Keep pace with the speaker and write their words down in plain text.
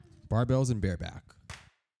barbells and bareback.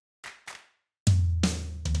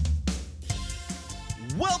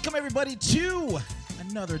 Welcome, everybody, to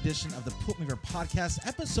another edition of the Put Me Over podcast,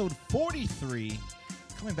 episode 43.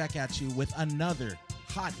 Coming back at you with another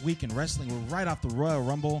hot week in wrestling. We're right off the Royal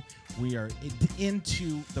Rumble. We are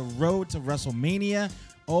into the road to WrestleMania.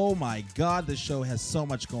 Oh, my God, this show has so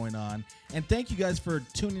much going on. And thank you guys for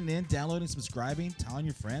tuning in, downloading, subscribing, telling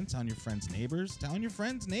your friends, neighbors, telling your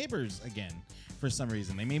friends' neighbors again for some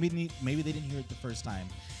reason. Maybe they didn't hear it the first time.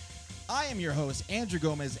 I am your host, Andrew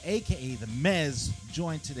Gomez, a.k.a. The Mez,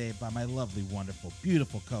 joined today by my lovely, wonderful,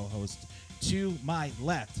 beautiful co-host. To my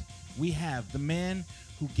left, we have the man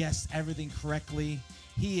who guessed everything correctly.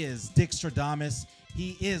 He is Dick Stradamus.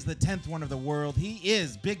 He is the 10th one of the world. He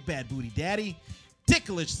is Big Bad Booty Daddy.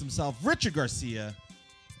 Ticklish himself, Richard Garcia.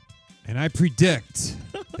 And I predict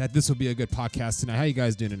that this will be a good podcast tonight. How you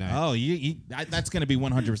guys doing tonight? Oh, that's going to be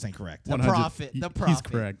 100% correct. The prophet. He's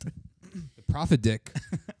correct. The Prophet Dick.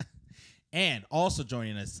 And also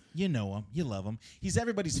joining us, you know him, you love him. He's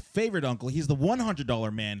everybody's favorite uncle. He's the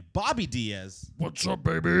 $100 man, Bobby Diaz. What's up,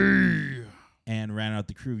 baby? And round out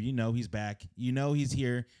the crew, you know he's back. You know he's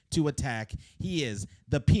here to attack. He is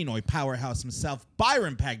the Pinoy powerhouse himself,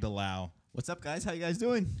 Byron Pagdalao. What's up, guys? How you guys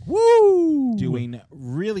doing? Woo! Doing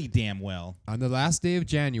really damn well. On the last day of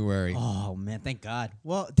January. Oh, man, thank God.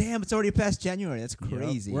 Well, damn, it's already past January. That's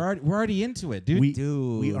crazy. We're already into it, dude.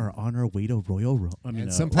 We are on our way to Royal Rumble.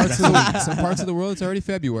 And some parts of the world, it's already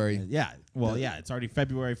February. Yeah. Well, yeah, it's already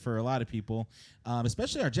February for a lot of people,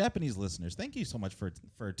 especially our Japanese listeners. Thank you so much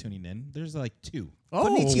for tuning in. There's like 2.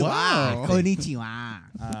 Konnichiwa. wow.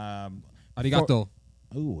 Konnichiwa. Arigato.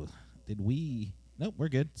 Oh, did we? Nope, we're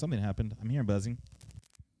good. Something happened. I'm hearing buzzing.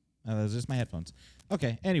 It's just my headphones.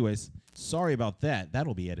 Okay, anyways, sorry about that.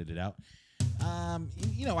 That'll be edited out.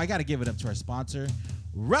 I got to give it up to our sponsor,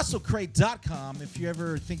 WrestleCrate.com. If you're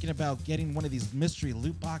ever thinking about getting one of these mystery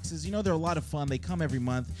loot boxes, they're a lot of fun. They come every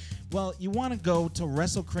month. Well, you want to go to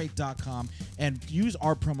WrestleCrate.com and use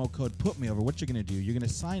our promo code PUTMEOVER. What you're going to do, you're going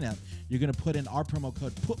to sign up. You're going to put in our promo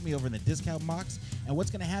code PUTMEOVER in the discount box. And what's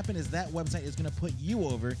going to happen is that website is going to put you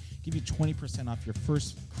over, give you 20% off your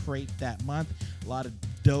first crate that month. A lot of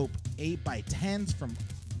dope 8x10s from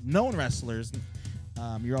known wrestlers.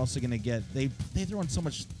 You're also going to get, they throw in so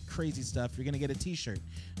much crazy stuff. You're going to get a t-shirt.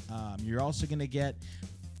 You're also going to get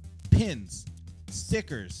pins,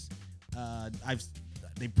 stickers.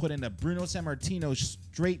 They put in a Bruno Sammartino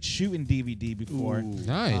straight shooting DVD before. Ooh,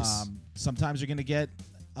 nice. Sometimes you're going to get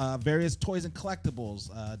various toys and collectibles.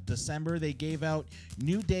 December, they gave out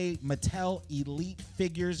New Day Mattel Elite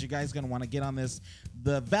figures. You guys are going to want to get on this.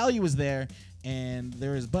 The value is there, and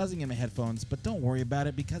there is buzzing in my headphones, but don't worry about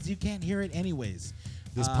it because you can't hear it anyways.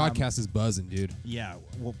 This podcast is buzzing, dude. Yeah.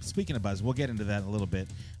 Well, speaking of buzz, we'll get into that in a little bit.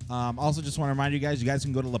 Also, just want to remind you guys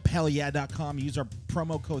can go to lapellia.com, use our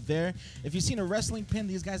promo code there. If you've seen a wrestling pin,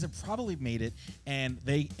 these guys have probably made it, and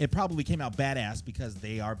it probably came out badass because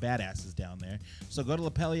they are badasses down there. So go to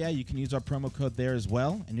Lapelia. You can use our promo code there as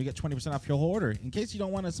well, and you get 20% off your whole order in case you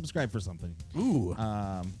don't want to subscribe for something. Ooh.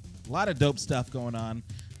 A lot of dope stuff going on.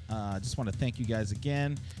 Just want to thank you guys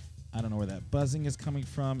again. I don't know where that buzzing is coming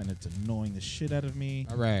from, and it's annoying the shit out of me.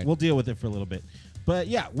 All right. We'll deal with it for a little bit. But,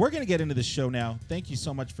 yeah, we're going to get into the show now. Thank you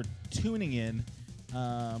so much for tuning in.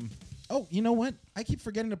 You know what? I keep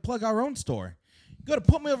forgetting to plug our own store. Go to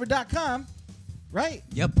putmeover.com, right?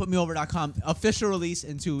 Yep, putmeover.com. Official release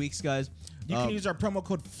in 2 weeks, guys. You can use our promo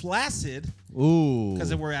code FLACCID Ooh.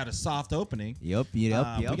 because we're at a soft opening. Yep. We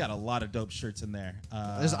got a lot of dope shirts in there.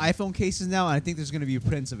 There's iPhone cases now, and I think there's going to be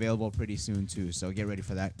prints available pretty soon, too. So get ready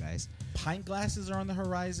for that, guys. Pint glasses are on the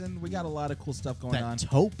horizon. We got a lot of cool stuff going on. That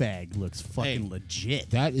tote bag looks fucking Hey. legit.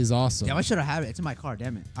 That is awesome. Damn, I should have had it. It's in my car,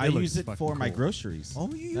 damn it. I It use looks it for fucking my cool. groceries. Oh,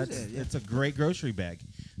 you use it, yeah. It's a great grocery bag.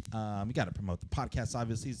 We got to promote the podcast,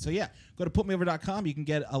 obviously. So, yeah, go to putmeover.com. You can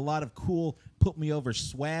get a lot of cool Put Me Over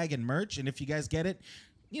swag and merch. And if you guys get it,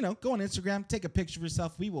 go on Instagram, take a picture of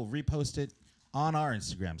yourself. We will repost it on our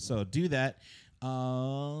Instagram. So do that.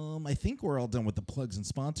 I think we're all done with the plugs and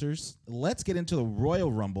sponsors. Let's get into the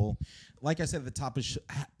Royal Rumble. Like I said at the top of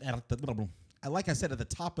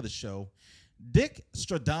the show, Dick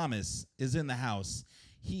Stradamus is in the house.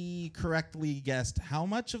 He correctly guessed how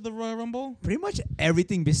much of the Royal Rumble? Pretty much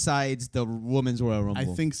everything besides the Women's Royal Rumble.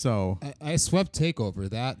 I think so. I swept TakeOver.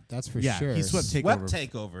 That's for Yeah, sure. he swept Swept TakeOver.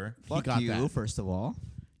 Takeover. Fuck got you, that. first of all.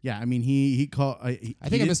 Yeah, I mean, he called. I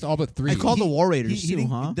think I missed all but 3. I called the War Raiders, too,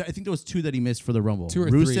 didn't- huh? I think there was 2 that he missed for the Rumble. 2 or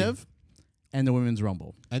 3. Rusev and the Women's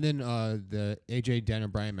Rumble. And then the AJ Daniel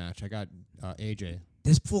Bryan match. I got AJ.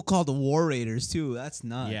 This fool called the War Raiders, too. That's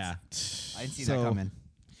nuts. Yeah. I didn't see So- that coming.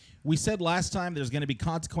 We said last time there's going to be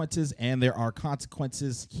consequences, and there are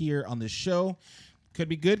consequences here on this show. Could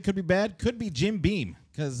be good, could be bad, could be Jim Beam,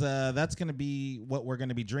 because that's going to be what we're going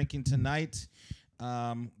to be drinking tonight.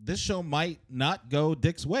 This show might not go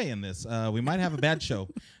Dick's way in this. We might have a bad show.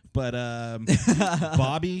 But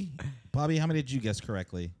Bobby, how many did you guess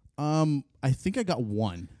correctly? I think I got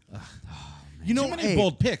one. You know, Too many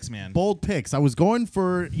bold picks, man. Bold picks. I was going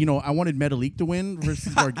for, I wanted Metalik to win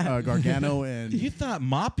versus Gargano, and You thought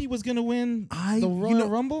Moppy was going to win I- the you Royal know-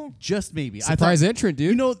 Rumble? just maybe. Surprise I thought, entrant,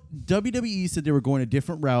 dude. WWE said they were going a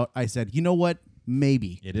different route. I said, you know what?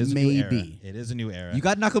 Maybe. It is maybe. a new era. It is a new era. You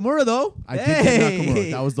got Nakamura though. I did get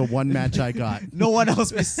Nakamura. That was the one match I got. No one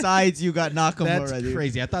else besides you got Nakamura. That's dude.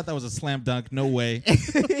 crazy. I thought that was a slam dunk. No way.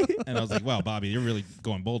 And I was like, wow, Bobby, you're really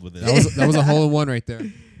going bold with that this. was a hole in one right there.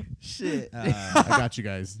 Shit. I got you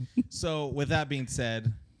guys. So with that being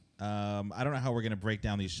said, I don't know how we're going to break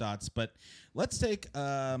down these shots, but let's take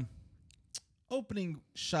opening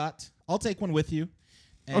shot. I'll take one with you.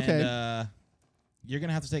 And, Okay. You're going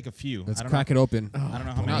to have to take a few. Let's I don't crack know. it open. I don't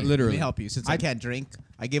know how Not many. Let literally. me help you. Since I can't drink,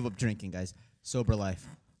 I gave up drinking, guys. Sober life.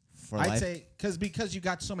 For I'd life. say because you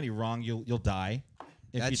got so many wrong, you'll die if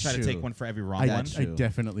you That's try to true. take one for every wrong I one. That's true.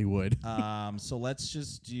 definitely would. So let's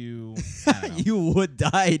just do. I don't know. You would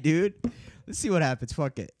die, dude. Let's see what happens.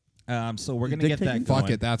 Fuck it. So we're gonna get that Dictating? going.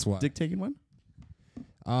 Fuck it, that's why. Dick taking one?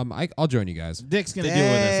 I'll join you guys. Dick's gonna deal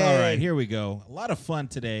with this. All right, Dang. here we go. A lot of fun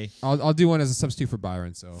today. I'll do one as a substitute for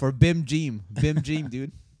Byron. So For Bim Jeem. Bim Jeem,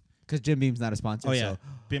 dude. Because Jim Beam's not a sponsor. Oh yeah, So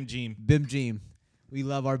Bim Jeem. Bim Jeem. We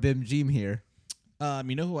love our Bim Jeem here.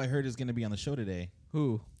 You know who I heard is gonna be on the show today?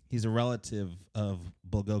 Who? He's a relative of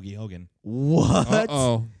Bulgogi Hogan. What?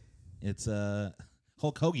 oh, It's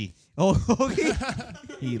Hulk Hoagie. Oh, okay.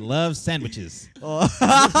 He loves sandwiches. Oh.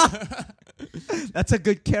 That's a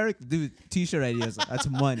good character, dude. T-shirt ideas. That's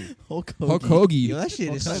money. Hulk Hulk Yo, Hoagie. that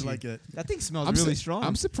shit is. I like it. That thing smells I'm really su- strong.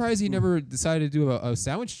 I'm surprised he never decided to do a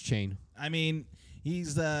sandwich chain. I mean,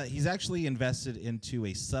 he's actually invested into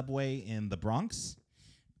a Subway in the Bronx.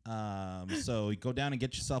 So you go down and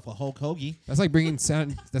get yourself a Hulk Hoagie. That's like bringing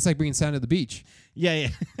sand. That's like bringing sand to the beach. Yeah.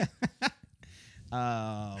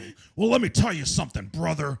 Well, let me tell you something,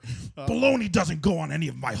 brother. Bologna doesn't go on any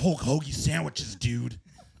of my Hulk Hoagie sandwiches, dude.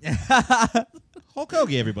 Hulk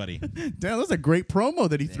Hoagie, everybody. Damn, that's a great promo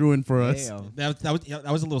that he threw in for us. Damn. That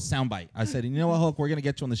was a little soundbite. I said, you know what, Hulk, we're gonna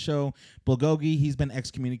get you on the show. Bulgogi, he's been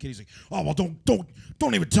excommunicated. He's like, oh well,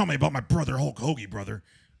 don't even tell me about my brother Hulk Hoagie, brother.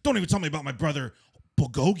 Don't even tell me about my brother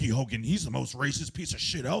Bulgogi Hogan. He's the most racist piece of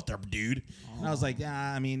shit out there, dude. And I was like,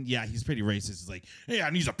 I mean, yeah, he's pretty racist. He's like, yeah,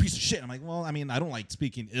 and he's a piece of shit. I'm like, well, I mean, I don't like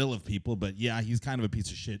speaking ill of people, but yeah, he's kind of a piece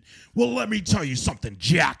of shit. Well, let me tell you something,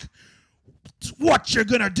 Jack. What you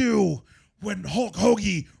gonna do when Hulk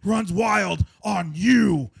Hoagie runs wild on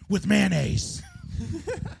you with mayonnaise?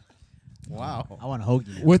 Wow. I want a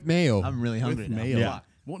hoagie. With mayo. I'm really hungry With now. mayo. Yeah.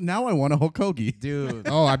 Well, now I want a Hulk Hoagie. Dude.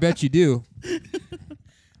 Oh, I bet you do.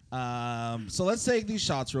 So let's take these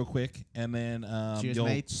shots real quick, and then Cheers, you'll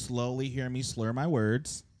mates. slowly hear me slur my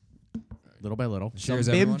words. Little by little. Cheers,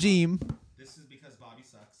 Bim everyone. Jeem. This is because Bobby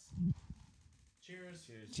sucks.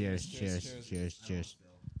 Cheers. Cheers.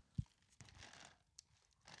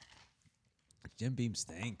 Jim Beam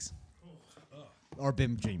stinks. Or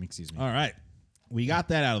Bim Jeem, excuse me. All right, we got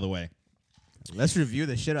that out of the way. Let's review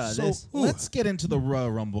the shit out of So this. let's get into the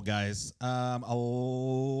Royal Rumble, guys. A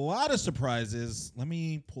lot of surprises. Let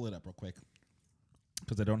me pull it up real quick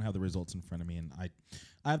because I don't have the results in front of me, and I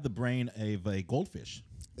have the brain of a goldfish.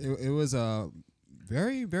 It was a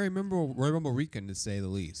very, very memorable Royal Rumble weekend, to say the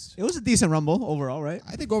least. It was a decent Rumble overall, right?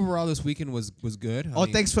 I think overall this weekend was good. I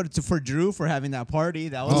mean, Thanks for Drew for having that party.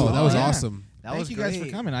 That was Oh, that was yeah. awesome. That Thank was you guys for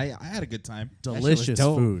great. coming. I had a good time. shit was Delicious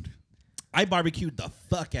dope. food. I barbecued the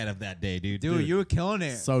fuck out of that day, dude. Dude, you were killing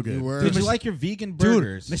it. So good. You were. Did you Mich- like your vegan Dude,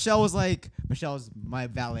 burgers? Michelle's my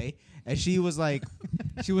valet, and she was like,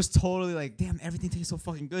 she was totally like, damn, everything tastes so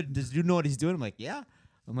fucking good. Does you know what he's doing? I'm like, yeah.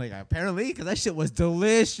 I'm like, apparently, because that shit was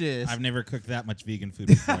delicious. I've never cooked that much vegan food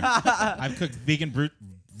before. I've cooked vegan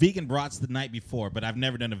brats the night before, but I've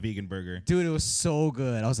never done a vegan burger. Dude, it was so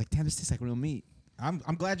good. I was like, damn, this tastes like real meat. I'm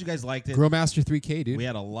glad you guys liked it. Grillmaster 3K, dude. We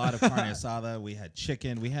had a lot of carne asada. We had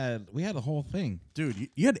chicken. We had a whole thing. Dude,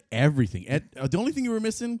 you had everything. The only thing you were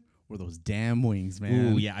missing were those damn wings,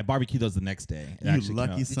 man. Ooh, yeah. I barbecued those the next day. It You actually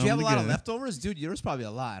lucky came out. Did you have a lot of again. leftovers? Dude, there was probably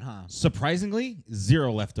a lot, huh? Surprisingly,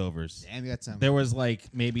 0 leftovers. Damn, you got some. There was like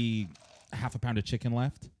maybe half a pound of chicken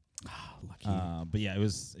left. Lucky. But yeah, it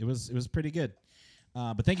was pretty good.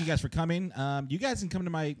 But thank you guys for coming. You guys can come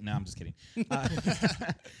to my. No, I'm just kidding.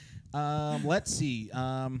 Let's see.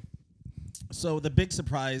 So the big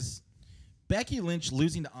surprise, Becky Lynch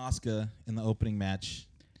losing to Asuka in the opening match.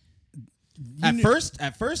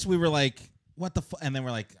 At first we were like, what the and then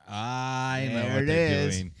we're like, I know There what it they're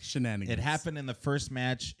is. doing. Shenanigans. It happened in the first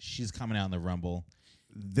match. She's coming out in the Rumble.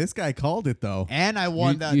 This guy called it though. And I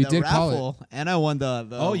won You the did call raffle. And I won the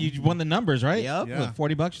Oh, you won the numbers, right? Yep. Yeah.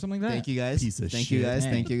 What, $40 or something like that? Thank you guys. Piece of Thank you shit. guys.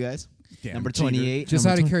 Man. Thank you guys. Damn Number cheater. 28. Just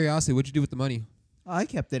number out of 20 curiosity, what'd you do with the money? I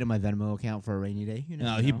kept it in my Venmo account for a rainy day. You No,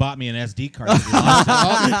 never he know. bought me an SD card. 'cause he lost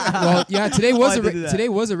it. Well, yeah, today was I did do that. today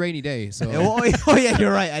was a rainy day, so Oh yeah,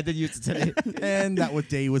 you're right. I did use it today. And that what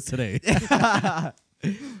day was today.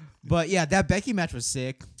 But yeah, that Becky match was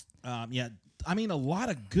sick. Yeah, I mean, a lot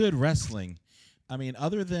of good wrestling. I mean,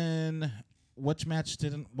 other than which match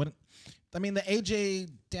didn't what? I mean, the AJ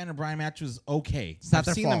Dan Bryan match was okay. It's not I've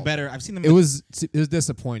their seen them fault. better. I've seen them. it was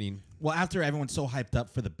disappointing. well after everyone's so hyped up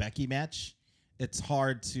for the Becky match. It's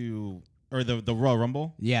hard to or the Royal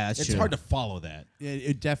Rumble. Yeah, that's it's true. hard to follow that,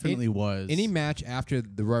 It definitely was. Any match after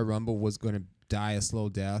the Royal Rumble was going to die a slow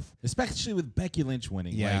death. especially with Becky Lynch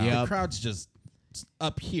winning. Yeah. Like, Yep. the crowd's just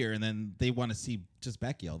up here, and then they want to see just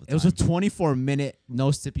Becky all the time. It was a 24-minute, no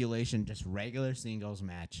stipulation, just regular singles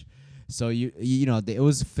match. So you know it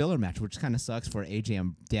was a filler match, which kind of sucks for AJ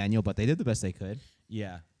and Daniel, but they did the best they could.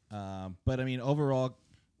 Yeah, but I mean, overall,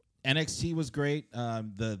 NXT was great.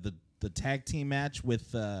 The tag team match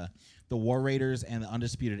with the War Raiders and the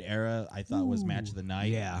Undisputed Era, I thought was match of the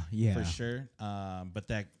night. Yeah, for sure. But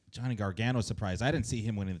that Johnny Gargano surprise, I didn't see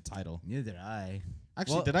him winning the title. Neither did I.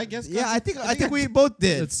 Actually, Well, did I guess? Yeah, I think we both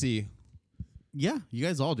did. Let's see. Yeah, you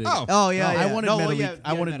guys all did. Oh. Oh yeah, No, yeah. I wanted No, Metalik. well, yeah,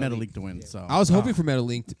 I yeah, wanted Metalik. Metalik to win. So I was hoping for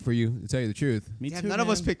Metalink for you, to tell you the truth. me Yeah, too. none of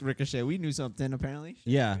us man. picked Ricochet. We knew something apparently. Shit,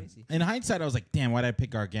 Yeah. crazy. In hindsight, I was like, damn, why did I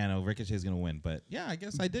pick Gargano? Ricochet's gonna win. But yeah, I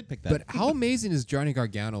guess I did pick that. But how amazing is Johnny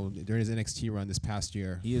Gargano during his NXT run this past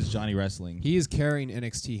year? he is Johnny Wrestling. He is carrying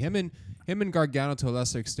NXT. Him and Gargano to a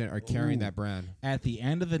lesser extent are carrying that brand. At the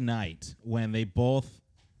end of the night, when they both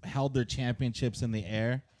held their championships in the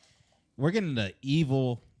air, we're getting the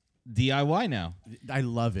evil DIY now. I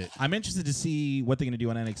love it. I'm interested to see what they're going to do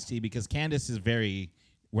on NXT because Candice is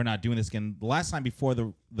we're not doing this again. The last time before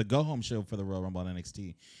the go home show for the Royal Rumble on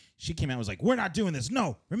NXT, she came out and was like, we're not doing this.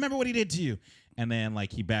 No, remember what he did to you. And then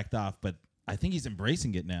like he backed off, but I think he's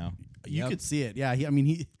embracing it now. You could see it. Yeah,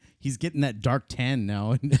 he's getting that dark tan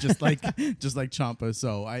now, and just like Ciampa.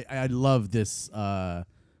 So I love this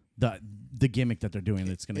the gimmick that they're doing.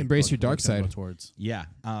 That's going to Embrace your dark side. towards. Yeah.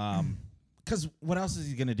 Because what else is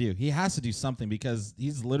he going to do? He has to do something because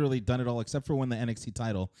he's literally done it all except for win the NXT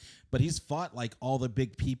title. But he's fought like all the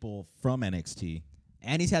big people from NXT.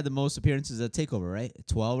 And he's had the most appearances at Takeover, right?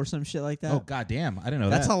 12 or some shit like that. Oh, goddamn. I didn't know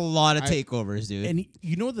That's that. a lot of takeovers, dude. And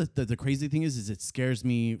you know the crazy thing is it scares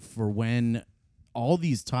me for when all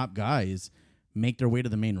these top guys make their way to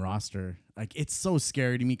the main roster. Like it's so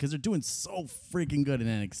scary to me because they're doing so freaking good in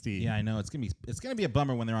NXT. Yeah, I know. It's gonna be a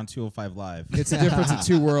bummer when they're on 205 Live. It's the difference of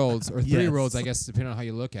 2 worlds or 3 Yes. worlds, I guess, depending on how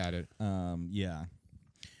you look at it. Yeah.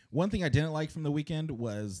 One thing I didn't like from the weekend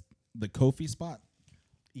was the Kofi spot.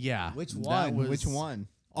 Yeah. Which that one? was- Which one?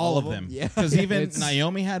 All of them. Yeah. Because even It's-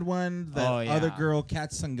 Naomi had one. The Oh, yeah. other girl,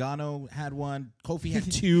 Kat Sangano, had one. Kofi had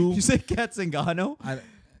 2. You said Kat Zingano? I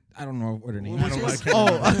don't know what her name I is. don't like her. Oh,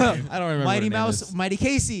 I don't remember. Mighty what her name Mouse, is. Mighty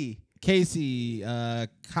Casey. Casey Yeah.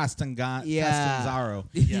 Castanzaro.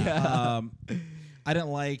 Yeah. I didn't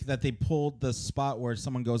like that they pulled the spot where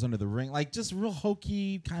someone goes under the ring, like just real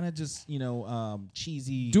hokey, kind of just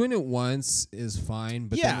cheesy. Doing it once is fine,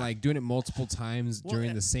 but Yeah. then like doing it multiple times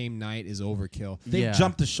during the same night is overkill. They Yeah.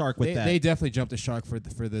 jumped the shark with that. They definitely jumped the shark for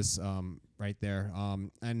this right there.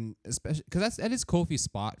 And especially because that is Kofi's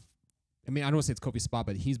spot. I mean, I don't want to say it's Kofi's spot,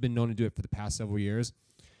 but he's been known to do it for the past several years.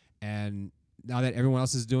 And now that everyone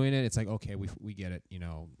else is doing it, it's like, okay, we get it. You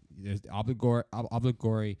know, there's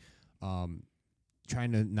obligatory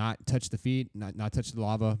trying to not touch the feet, not touch the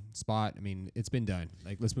lava spot. I mean, it's been done.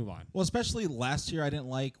 Like, let's move on. Well, especially last year, I didn't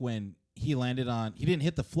like when he didn't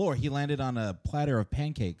hit the floor. He landed on a platter of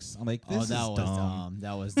pancakes. I'm like, this is that was dumb. dumb.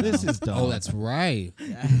 That was dumb. This is dumb. Oh, that's right.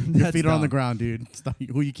 Your feet are on the ground, dude. Stop.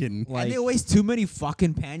 Who you kidding? Like, And they waste too many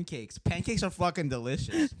fucking pancakes. Pancakes are fucking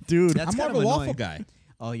delicious. Dude, That's I'm more kind of a waffle annoying. guy.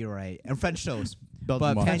 Oh, you're right. And French toast. Belgian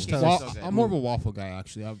But waffles. pancakes are Well, so good. I'm more of a waffle guy,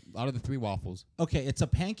 actually. Out of the 3 waffles. Okay, it's a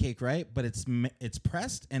pancake, right? But it's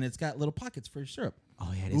pressed and it's got little pockets for syrup.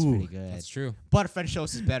 Oh, yeah, it is Ooh, pretty good. That's true. But French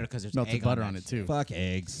toast is better because there's melted egg butter on on it too. Fuck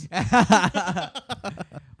eggs.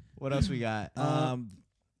 What else we got?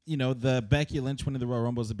 The Becky Lynch winning the Royal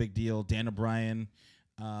Rumble is a big deal. Daniel Bryan,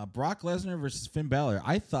 Brock Lesnar versus Finn Balor.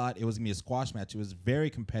 I thought it was gonna be a squash match. It was a very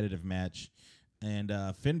competitive match, and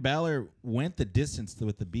Finn Balor went the distance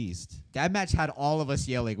with the Beast. That match had all of us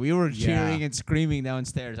yelling. We were Yeah. cheering and screaming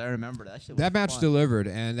downstairs. I remember that shit. That was match fun. delivered,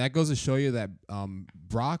 and that goes to show you that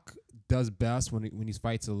Brock does best when he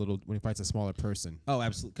fights a smaller person. Oh,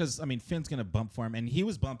 absolutely. Because I mean, Finn's gonna bump for him, and he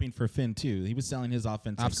was bumping for Finn too. He was selling his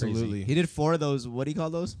offense. like crazy. Absolutely. He did 4 of those. What do you call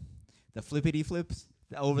those? The flippity flips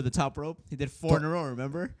over the top rope. He did 4 in a row.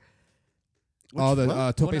 Remember? All the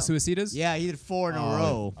Tope What else? Suicidas. Yeah, he did 4 in a Oh,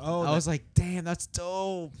 row. oh, I was like, damn, that's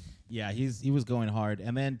dope. Yeah, he was going hard,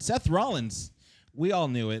 and then Seth Rollins. We all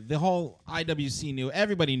knew it. The whole IWC knew.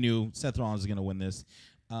 Everybody knew Seth Rollins was gonna win this.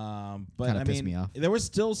 But Kinda I pissed mean, me off. there was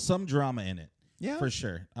still some drama in it. Yeah. For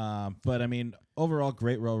sure. But I mean, overall,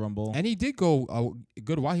 great Royal Rumble. And he did go a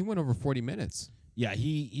good while. He went over 40 minutes. Yeah,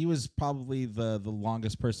 he was probably the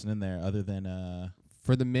longest person in there, other than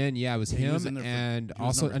For the men, yeah, it was Yeah, he was him. in there And he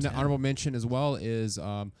was also number an 10. honorable mention as well is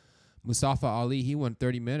Mustafa Ali. He went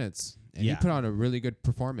 30 minutes. And Yeah. he put on a really good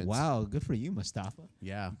performance. Wow, good for you, Mustafa.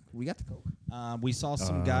 Yeah. We got the coke. we saw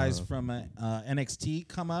some guys from NXT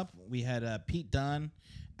come up. We had Pete Dunne,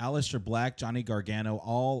 Aleister Black, Johnny Gargano,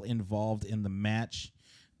 all involved in the match.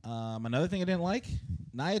 Another thing I didn't like,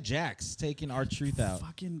 Nia Jax taking R-Truth out.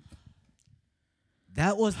 Fucking.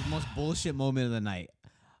 That was the most bullshit moment of the night.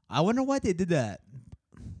 I wonder why they did that.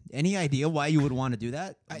 Any idea why you would want to do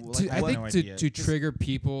that? I Like, think what- no idea. to trigger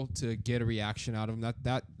people to get a reaction out of them,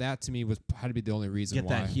 that to me had to be the only reason Get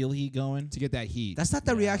why. that heel heat going. To get that heat. That's not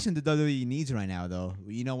the Yeah. reaction the WWE needs right now, though.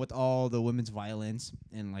 You know, with all the women's violence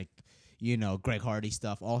and like, you know, Greg Hardy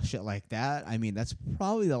stuff, all shit like that. I mean, that's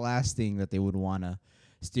probably the last thing that they would want to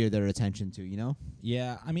steer their attention to. You know,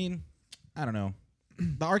 Yeah, I mean, I don't know.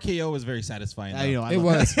 The RKO was very satisfying. You know, though. I It love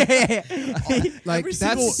was. that. Like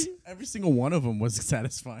every single one of them was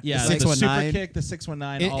satisfying. yeah, the the super 619. kick, the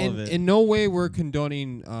 619, all of it. in no way we're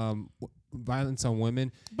condoning violence on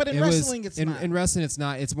women. But in It was- wrestling, it's in, not. in wrestling, it's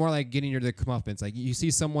not. It's more like getting your comeuppance. Like you see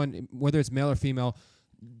someone, whether it's male or female,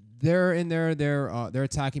 they're in there. They're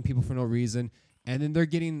attacking people for no reason, and then they're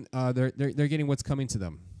getting they're getting what's coming to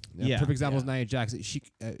them. Yeah, Perfect example is Nia Jax. She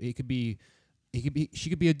could be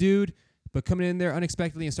a dude, but coming in there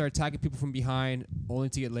unexpectedly and start attacking people from behind, only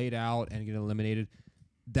to get laid out and get eliminated.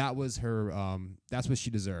 That was her. That's what she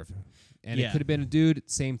deserved, and Yeah. it could have been a dude.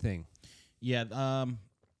 Same thing. Yeah.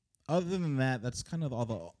 Other than that, that's kind of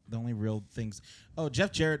all the only real things. Oh,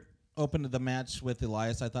 Jeff Jarrett opened the match with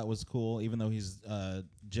Elias. I thought was cool, even though he's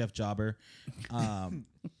Jeff Jobber.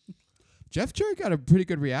 Jeff Jarrett got a pretty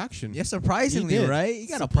good reaction. Yeah, surprisingly, He did. right? You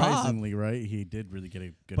got a pop. Surprisingly, right? He did really get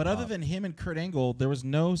a good. But other pop. than him and Kurt Angle, there was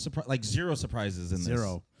no surprise, like zero surprises in this.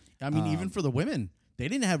 zero, I mean, even for the women, they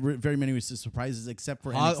didn't have very many surprises except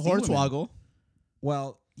for NXT women. Hornswoggle.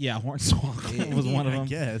 Well, yeah, Hornswoggle was one of them. I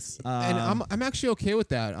guess. And I'm actually okay with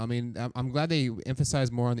that. I mean, I'm glad they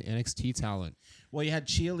emphasized more on the NXT talent. Well, you had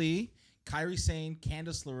Chia Lee, Kairi Sane,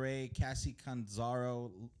 Candice LeRae, Cassie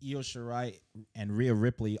Canzaro, Io Shirai, and Rhea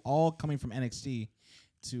Ripley, all coming from NXT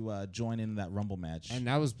to join in that Rumble match. And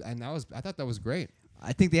that was I thought that was great.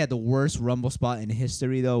 I think they had the worst Rumble spot in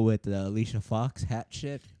history, though, with the Alicia Fox hat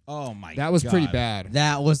shit. oh my, That was pretty God. bad.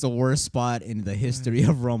 That was the worst spot in the history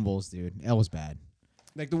of Rumbles, dude. That was bad.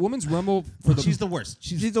 Like the women's rumble for the She's the worst.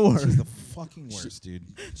 She's the worst. She's the fucking worst, dude.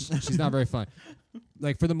 she's not very fun.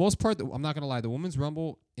 Like for the most part, I'm not gonna lie, the women's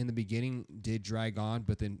rumble in the beginning did drag on,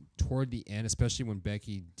 but then toward the end, especially when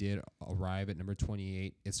Becky did arrive at number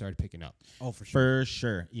 28, it started picking up. Oh, for For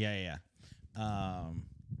sure. Yeah.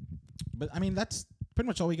 But I mean, that's pretty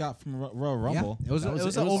much all we got from Royal Rumble. Yeah, it was it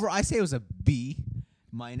was- over. I say it was a B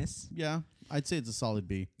minus. Yeah, I'd say it's a solid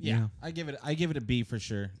B. Yeah, I give it a B for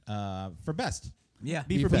sure. For best. Yeah,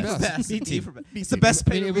 B for best. B B for best. B It's the team. best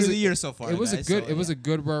I mean, pay it of was the a- year so far. It was guys, a good. so, It was yeah. a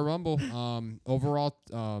good Royal Rumble. Overall,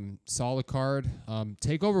 solid card.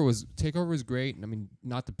 Takeover was great. I mean,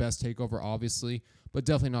 not the best takeover, obviously, but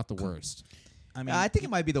definitely not the worst. I mean, I think it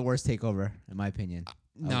might be the worst takeover in my opinion.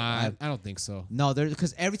 Nah, I don't think so. No, there's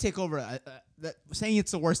because every takeover, saying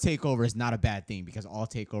it's the worst takeover is not a bad thing because all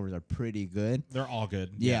takeovers are pretty good. they're all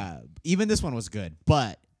good. Yeah, even this one was good,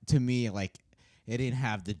 but to me, like, it didn't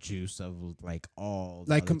have the juice of like all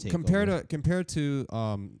the Like other takeovers. compared to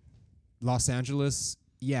Los Angeles,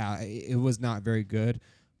 yeah, it was not very good,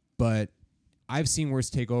 but I've seen worse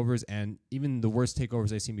takeovers, and even the worst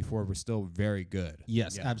takeovers I've seen before were still very good.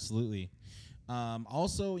 Yes, Yeah. absolutely.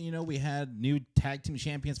 Also, we had new tag team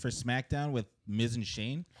champions for SmackDown with Miz and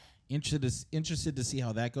Shane. Interested to see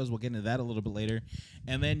how that goes. We'll get into that a little bit later.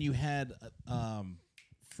 And then you had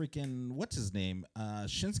freaking what's his name,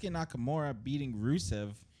 Shinsuke Nakamura beating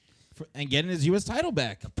Rusev and getting his U.S. title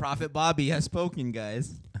back. Prophet Bobby has spoken,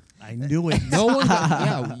 guys. I knew it. No one,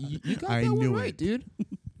 yeah, you got I that knew one right, it. dude.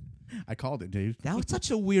 I called it, dude. That was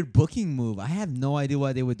such a weird booking move. I have no idea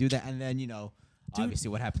why they would do that. And then obviously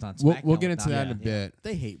what happens on SmackDown. We'll get into with that in a Nakamura. bit.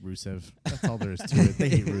 They hate Rusev. That's all there is to it. They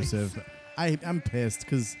hate Rusev. I'm pissed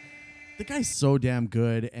because The guy's so damn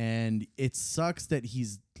good, and it sucks that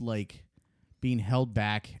he's like being held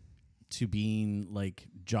back to being like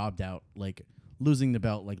jobbed out, like losing the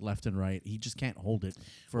belt like left and right. He just can't hold it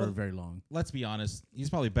for very long. Let's be honest. He's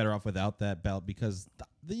probably better off without that belt because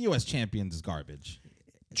the U.S. champion is garbage.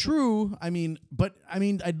 True. I mean,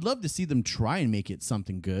 I'd love to see them try and make it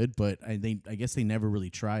something good, but I guess they never really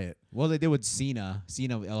try it. Well, they did with Cena.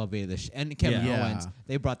 Cena elevated and Kevin Yeah. Owens.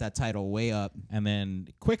 They brought that title way up. And then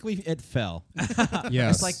quickly it fell.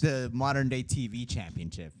 Yes. It's like the modern day TV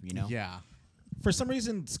championship, you know? Yeah. For some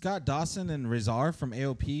reason, Scott Dawson and Rezar from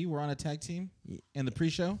AOP were on a tag team in the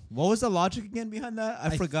pre-show. What was the logic again behind that?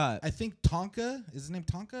 I forgot. I think Tonka, is his name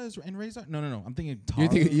Tonka is in Rezar? No. I'm thinking You're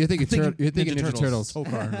thinking Ninja Turtles.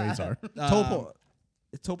 Tokar and Razor.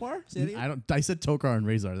 Topar? Say it again? I said Tokar and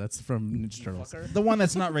Razor. That's from Ninja Turtles. the one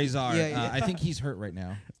that's not Rezar. Yeah, yeah. I think he's hurt right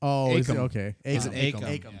now. Oh, is it? Akam. Okay. Is it Akam.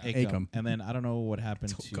 Akam? Akam. And then I don't know what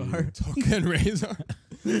happened Tokar. to Toka and Razor.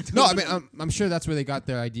 No, I mean I'm sure that's where they got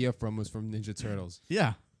their idea from was from Ninja Turtles.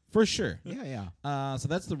 Yeah. for sure. Yeah. So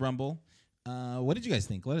that's the Rumble. What did you guys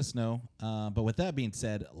think? Let us know. But with that being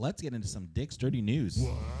said, let's get into some Dick's Dirty News.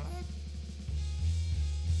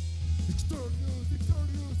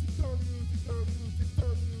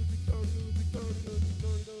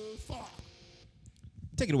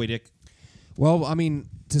 Take it away, Dick. Well, I mean,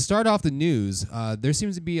 to start off the news, there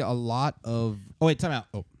seems to be a lot of. Oh, wait, time out.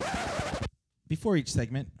 Oh. Before each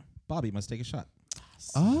segment, Bobby must take a shot.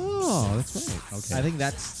 Oh, that's right. Okay. I think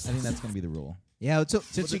that's going to be the rule. Yeah. So,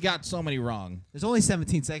 Since you got so many wrong, there's only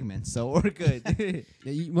 17 segments, so we're good.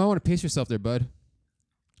 Yeah, you might want to pace yourself there, bud.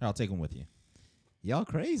 I'll take them with you. Y'all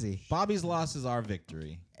crazy. Bobby's loss is our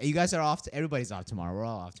victory. Hey, you guys are off. Everybody's off tomorrow. We're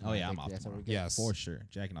all off tomorrow. Oh, yeah, I I'm think off that's what tomorrow. we're good. Yes. For sure.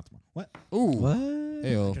 Jacking off tomorrow. What? Ooh. What?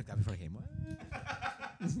 Ayo. I drank that before I came. What?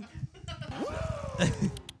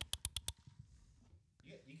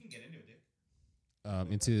 You can get into it,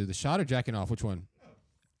 Dick. Into the shot or jacking off? Which one?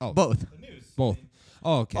 Oh, Both. The news. both.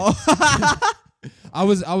 Oh, okay. I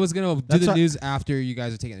was gonna do That's the what- news after you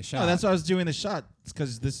guys are taking the shot. No, that's why I was doing the shot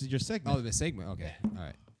because this is your segment. Oh, the segment. Okay. All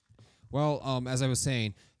right. Well, as I was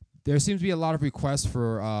saying, there seems to be a lot of requests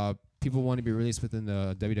for people wanting to be released within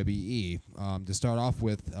the WWE. To start off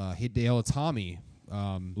with, Hideo Itami.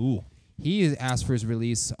 Ooh. He has asked for his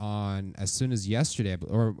release on as soon as yesterday,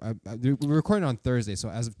 or we're recording on Thursday. So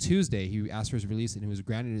as of Tuesday, he asked for his release and he was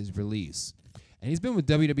granted his release. And he's been with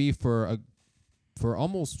WWE for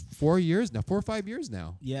almost 4 years now, 4 or 5 years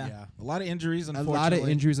now. Yeah. Yeah. A lot of injuries, A unfortunately. lot of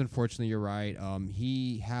injuries, unfortunately. You're right.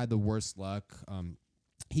 He had the worst luck.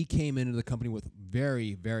 He came into the company with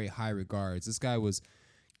very, very high regards. This guy was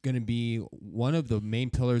going to be one of the main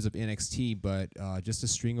pillars of NXT, but just a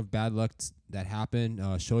string of bad luck that happened,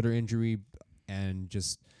 shoulder injury, and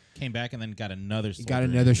just Came back and then got another he shoulder got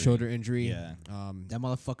another injury. shoulder injury. Yeah. That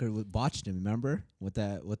motherfucker botched him. Remember with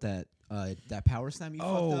that power slam you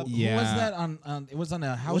Oh, fucked up. yeah. who was that on? It was on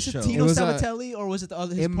a house Was show. it Tino It was, Sabatelli or was it the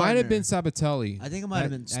other? His It might have partner? been Sabatelli. I think it might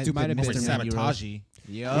have been. It Stupid might have Mr. been Mr. Mandy Rose. Sabotage.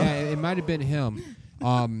 Yeah, it might have been him.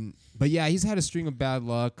 But yeah, he's had a string of bad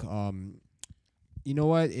luck. You know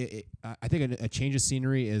what? I think a change of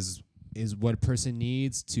scenery is what a person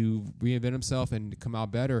needs to reinvent himself and come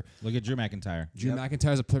out better. Look at Drew McIntyre. Drew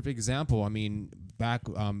McIntyre is a perfect example. I mean, back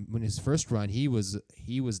when his first run, he was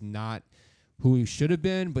not who he should have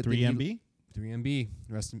been. But 3MB. 3MB.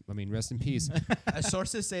 Rest in peace.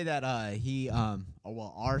 Sources say that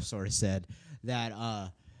our source said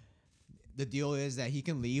that the deal is that he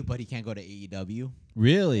can leave, but he can't go to AEW.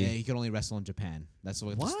 Really? Yeah, he can only wrestle in Japan. That's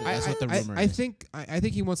what. What? That's what the rumor I is. think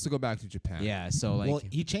he wants to go back to Japan. Yeah. So like. well,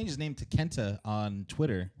 he changed his name to Kenta on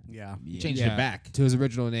Twitter. Yeah. He changed Yeah, it back. to his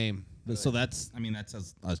original name. So that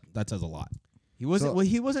says a lot. He wasn't. So- well,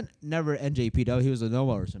 he wasn't never NJPW. He was a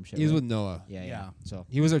Nova or some shit. He was right? with Noah. Yeah. Yeah. So.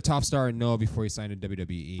 He was our top star in Noah before he signed to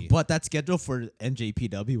WWE. But that schedule for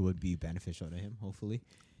NJPW would be beneficial to him, hopefully.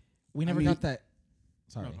 We never got that.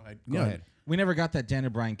 Sorry. Go ahead. We never got that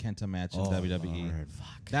Daniel Bryan Kenta match in WWE. Lord,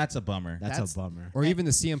 fuck. That's a bummer. That's a bummer. Or even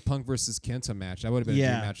the CM Punk versus Kenta match. That would have been a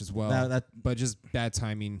Yeah. dream match as well. That- but just bad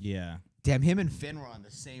timing. yeah. Damn, him and Finn were on the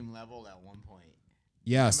same level at one point.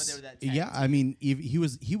 Yes. Remember they were that tag Yeah, team? I mean,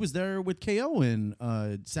 he was there with KO and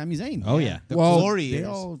Sami Zayn. Oh yeah. The Well, glory They is.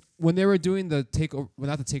 all When they were doing the takeover, well,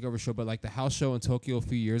 not the takeover show, but like the house show in Tokyo a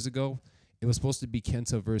few years ago, it was supposed to be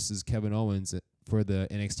Kenta versus Kevin Owens for the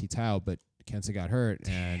NXT title, but Kenta got hurt,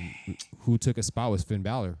 and who took a spot was Finn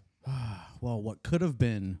Balor. well, what could have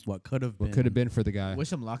been? What could have been? What could have been for the guy?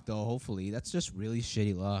 Wish him luck though. Hopefully, that's just really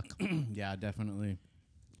shitty luck. Yeah, definitely.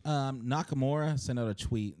 Nakamura sent out a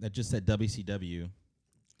tweet that just said WCW.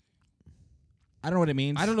 I don't know what it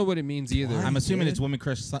means. I don't know what it means either. I'm assuming Dude. it's Women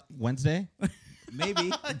Crush Wednesday.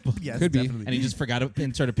 Maybe. Yes, Could be. definitely. And he just forgot to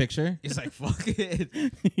insert a picture. He's like, fuck it.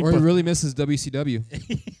 Or he really misses WCW.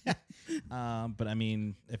 But I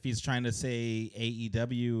mean, if he's trying to say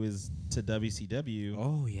AEW is to WCW,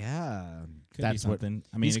 Oh yeah. could that's be what- something.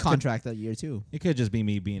 I mean, He's it contract that year too. could just be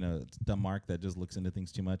me being a dumb Mark that just looks into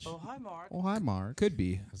things too much. hi, Mark. Oh, hi, Mark. Could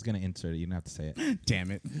be. I was gonna insert it. You don't have to say it.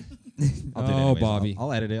 Damn it. I'll do it Oh, anyways. Bobby.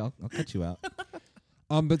 I'll edit it. I'll cut you out.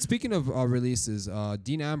 But speaking of releases,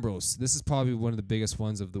 Dean Ambrose. This is probably one of the biggest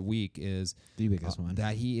ones of the week. Is The biggest one.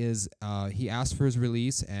 that he is he asked for his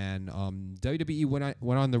release, and WWE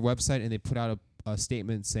went on their website and they put out a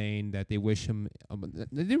statement saying that they wish him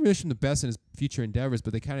they didn't wish him the best in his future endeavors,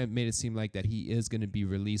 but they kind of made it seem like that he is going to be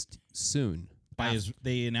released soon.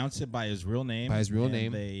 They announced it by his real name. By his real and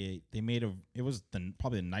name. They made it was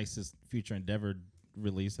probably the nicest Future Endeavor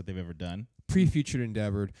release that they've ever done. Pre-future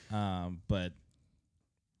endeavored. But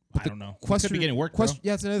I the don't know. Question, Could be getting work, question,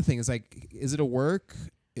 yeah, it's another thing. It's like, is it a work?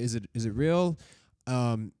 Is it real?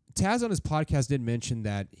 Taz on his podcast did mention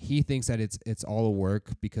that he thinks that it's all a work,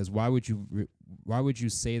 because why would you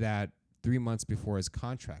say that 3 months before his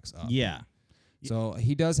contract's up? Yeah. So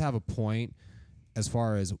he does have a point as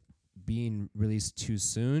far as being released too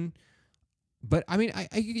soon. But I mean,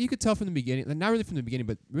 you could tell from the beginning, like, not really from the beginning,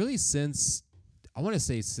 but really since, I want to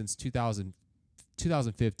say since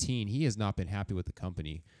 2015, he has not been happy with the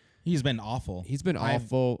company. He's been awful. He's been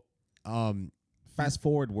awful. Fast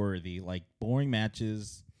forward worthy, like boring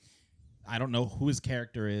matches. I don't know who his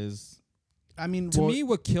character is. I mean, To me,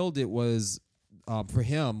 what killed it was for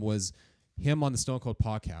him was him on the Stone Cold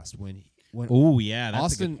podcast when Oh yeah, that's a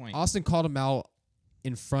Austin good point. Austin called him out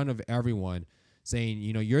in front of everyone, saying,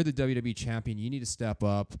 you're the WWE champion, you need to step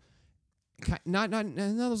up. Not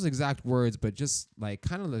those exact words, but just like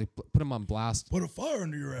kind of like put him on blast. Put a fire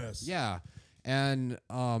under your ass. Yeah, and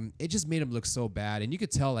it just made him look so bad, and you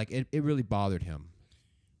could tell like it really bothered him.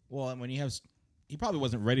 Well, and when you have, he probably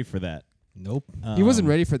wasn't ready for that. Nope. He wasn't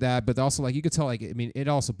ready for that, but also like you could tell like it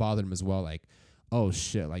also bothered him as well. Like, oh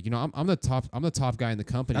shit, like I'm the top guy in the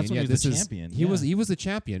company, That's and when yet he was this the is champion, he yeah. was the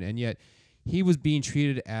champion, and yet he was being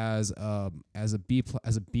treated as a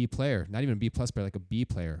B player, not even a B plus player, like a B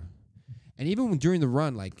player. And even during the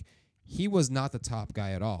run, like he was not the top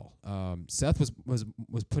guy at all. Seth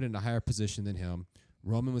was put in a higher position than him.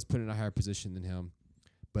 Roman was put in a higher position than him,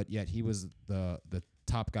 but yet he was the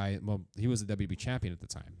top guy. Well, he was the WWE champion at the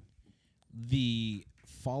time. The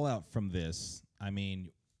fallout from this, I mean,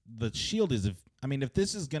 the Shield is if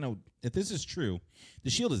this is true, the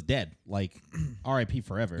Shield is dead. Like RIP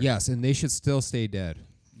forever. Yes, and they should still stay dead.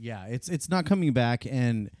 yeah, it's not coming back,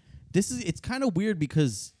 and it's kind of weird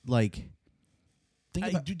because like.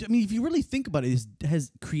 I mean, if you really think about it,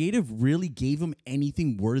 has creative really gave him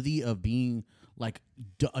anything worthy of being like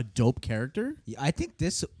a dope character? Yeah, I think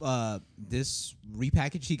this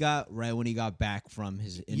repackage he got right when he got back from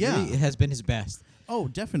his injury, Yeah. it has been his best. Oh,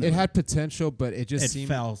 definitely. It had potential, but it just It seemed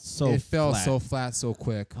fell so it fell flat. so flat so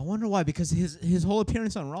quick. I wonder why, because his whole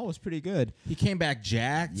appearance on Raw was pretty good. He came back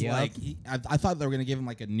jacked. Yep. Like I thought they were gonna give him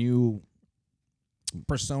like a new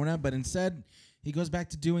persona, but instead he goes back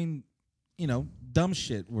to doing, dumb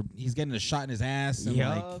shit where he's getting a shot in his ass and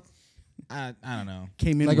like I don't know.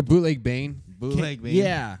 came in Like a with, bootleg Bane. Bootleg, man.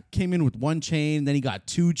 Yeah. came in with one chain, then he got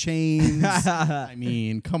 2 chains. I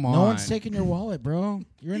mean, come on. No one's taking your wallet, bro.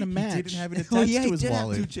 You're in a match. He didn't have it attached Oh yeah, to he his did have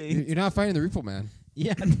wallet. 2 chains. You're not fighting the Repo Man.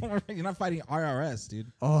 Yeah, you're not fighting IRS,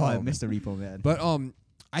 dude. Oh, I missed the Repo Man. But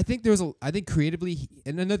I think I think creatively,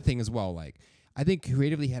 and another thing as well, like I think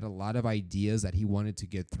creatively he had a lot of ideas that he wanted to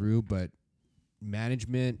get through, but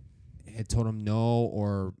management had told him no,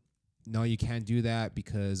 or no, you can't do that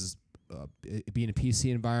because it being a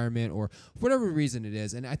PC environment or for whatever reason it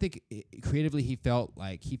is. And I think creatively he felt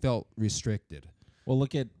restricted. Well,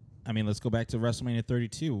 let's go back to WrestleMania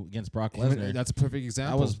 32 against Brock Lesnar. That's a perfect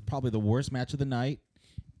example. That was probably the worst match of the night,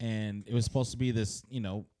 and it was supposed to be this,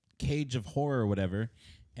 cage of horror or whatever,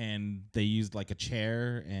 and they used like a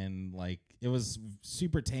chair, and like it was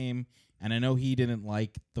super tame. And I know he didn't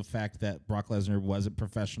like the fact that Brock Lesnar wasn't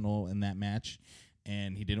professional in that match,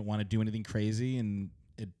 and he didn't want to do anything crazy, and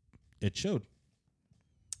it showed.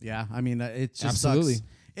 Yeah, I mean, it just Absolutely. sucks.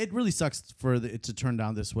 It really sucks for it to turn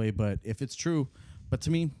down this way, but if it's true, but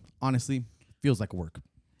to me, honestly, feels like work.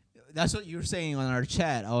 That's what you were saying on our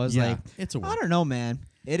chat. I was Yeah, like, it's a I work. don't know, man.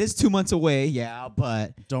 It is 2 months away, yeah,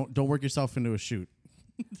 but Don't work yourself into a shoot.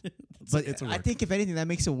 It's a I work. think if anything, that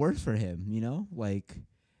makes it worse for him. Like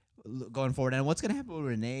going forward. And what's gonna happen with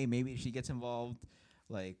Renee? Maybe if she gets involved,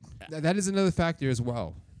 like that is another factor as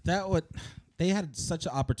well. That they had such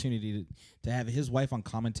an opportunity to have his wife on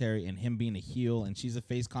commentary and him being a heel and she's a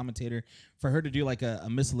face commentator, for her to do like a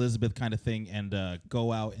Miss Elizabeth kind of thing and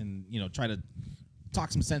go out and try to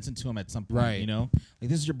talk some sense into him at some point. Right. Like,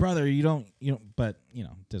 this is your brother. You don't but it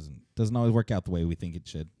doesn't always work out the way we think it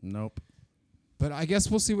should. Nope. But I guess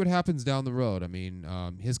we'll see what happens down the road. I mean,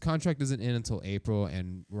 his contract isn't in until April,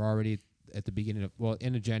 and we're already at the beginning of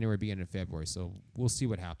end of January, beginning of February. So we'll see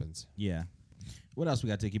what happens. Yeah. What else we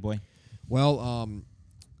got, Dickie boy? Well,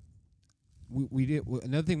 we did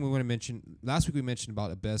another thing we want to mention. Last week we mentioned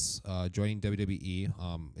about Abyss joining WWE.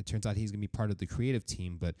 It turns out he's gonna be part of the creative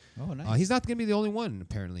team, but Oh, nice. he's not gonna be the only one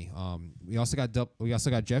apparently. We also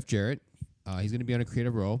got Jeff Jarrett. He's gonna be on a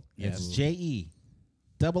creative role. Yes. It's JEFFJOBBER.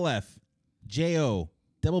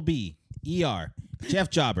 Jeff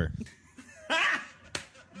Jobber.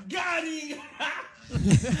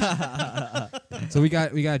 So we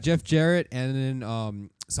got Jeff Jarrett and then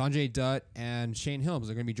Sanjay Dutt and Shane Helms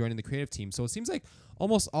are going to be joining the creative team. So it seems like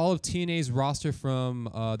almost all of TNA's roster from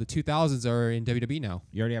the 2000s are in WWE now.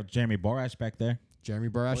 You already have Jeremy Borash back there. Jeremy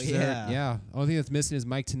Borash Oh, is there. yeah. Yeah. Only thing that's missing is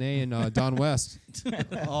Mike Tenay and Don West.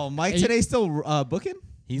 Oh, Mike Hey, today still booking?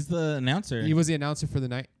 He's the announcer. He was the announcer for the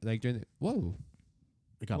night. Like during the, whoa,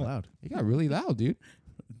 It got What? loud. it got really loud, dude.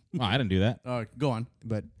 Oh, I didn't do that. Go on.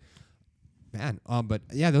 But man, but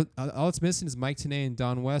yeah, all it's missing is Mike Tenay and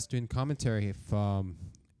Don West doing commentary. If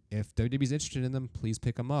WWE's interested in them, please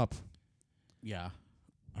pick them up. Yeah.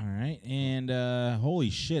 All right. And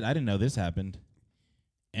holy shit, I didn't know this happened.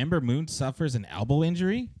 Ember Moon suffers an elbow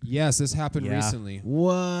injury? Yes, this happened Yeah. recently.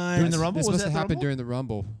 What? During the Rumble? This Was must that have the happened Rumble? during the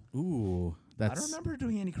Rumble. Ooh. I That's. don't remember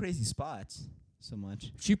doing any crazy spots so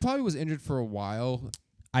much. She probably was injured for a while.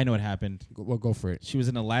 I know what happened. Go for it. She was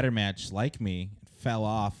in a ladder match like me, fell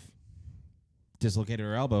off, dislocated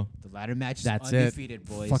her elbow. The ladder match is That's it. undefeated,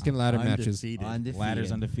 boys. Fucking ladder matches. Undefeated. Undefeated.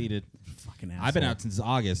 Ladder's undefeated. Fucking asshole. I've been out since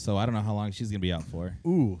August, so I don't know how long she's going to be out for.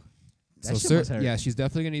 Ooh. That shit must hurt. Yeah, she's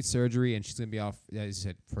definitely gonna need surgery, and she's gonna be off. Yeah, you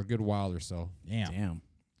said for a good while or so. Damn. Damn.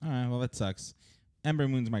 All right, well, that sucks. Ember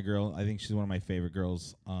Moon's my girl. I think she's one of my favorite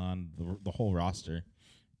girls on the whole roster.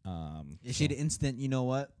 Is she the instant, you know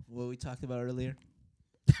what we talked about earlier?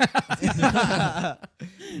 Is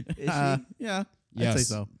she? Yeah. I'd say Yes.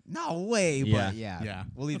 so. No way, Yeah. but yeah. Yeah.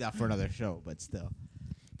 We'll leave that for another show, but still.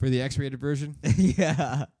 For the X-rated version.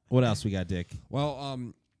 Yeah. What else we got, Dick?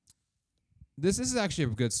 Well, this is actually a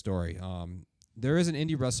good story. There is an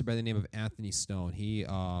indie wrestler by the name of Anthony Stone. He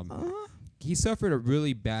suffered a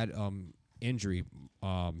really bad injury.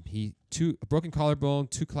 A broken collarbone,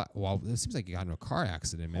 well, it seems like he got in a car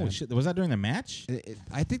accident, man. Holy shit. Was that during the match?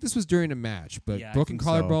 I think this was during a match, but Yeah, I broken think so.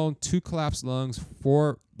 collarbone, 2 collapsed lungs,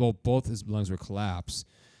 both his lungs were collapsed.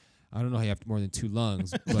 I don't know how you have more than 2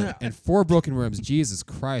 lungs, but and 4 broken ribs. Jesus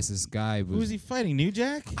Christ, this guy was. Who was he fighting? New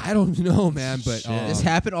Jack? I don't know, man, but Shit. This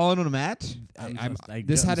happened all in a match?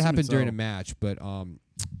 this had to happen during a a match, but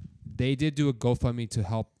they did do a GoFundMe to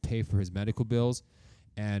help pay for his medical bills,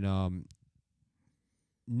 and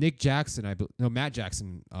Matt Jackson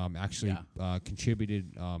actually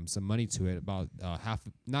contributed some money to it, about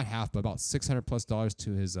not half, but about $600+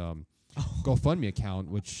 to his GoFundMe account,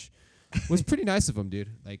 which was pretty nice of him, dude.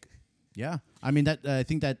 Like Yeah. I mean, that I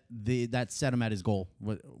think that set him at his goal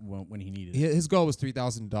when he needed it. his goal was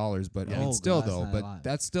 $3,000, but I Yeah. mean, Oh, still God, that's though, not a but lot.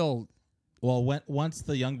 that's still. Well, once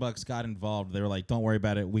the Young Bucks got involved, they were like, don't worry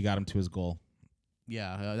about it. We got him to his goal.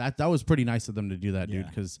 Yeah. That was pretty nice of them to do that, dude. Yeah.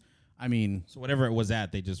 Because, I mean, So whatever it was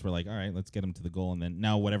at, they just were like, all right, let's get him to the goal. And then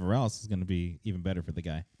now whatever else is going to be even better for the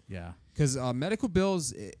guy. yeah. Because medical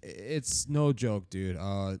bills, it's no joke, dude.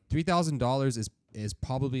 $3,000 is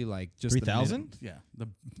probably like just 3,000? Yeah.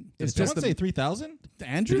 It's Did just someone say 3,000? The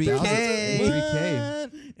Andrew 3K. thing?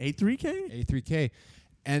 3K. A3K? A3K,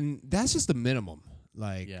 and that's just the minimum.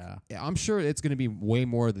 Like, Yeah. I'm sure it's going to be way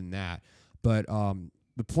more than that. But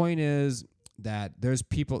the point is that there's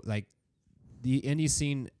people like the indie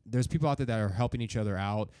scene. There's people out there that are helping each other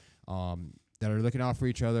out, that are looking out for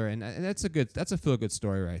each other, and that's a feel good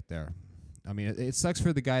story right there. I mean, it sucks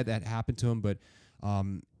for the guy that happened to him, but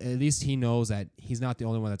at least he knows that he's not the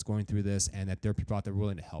only one that's going through this, and that there are people out there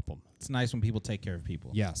willing to help him. It's nice when people take care of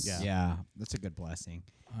people. Yes. Yeah. Yeah. That's a good blessing.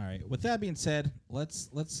 All right. With that being said, let's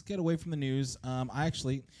get away from the news. I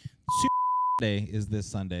actually, Super Day is this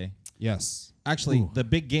Sunday. Yes. Actually, Ooh. the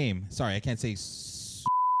big game. Sorry, I can't say Super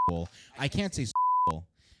Bowl. I can't say Super Bowl.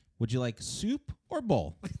 Would you like soup or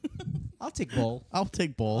bowl? I'll take bowl. I'll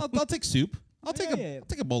take bowl. I'll take soup. I'll take Yeah. I'll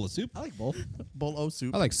take a bowl of soup. I like both. Bowl O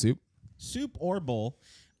soup. I like soup. Soup or bowl.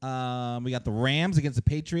 We got the Rams against the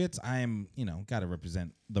Patriots. I'm, got to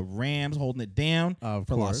represent the Rams holding it down Of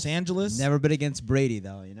for Los course. Angeles. Never been against Brady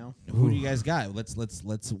though, you know. Who do you guys got? Let's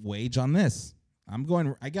wage on this.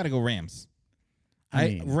 I got to go Rams. I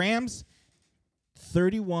mean- Rams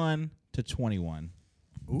 31-21.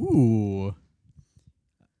 Ooh.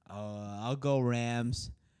 I'll go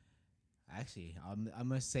Rams. Actually, I'm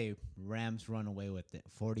gonna say Rams run away with it,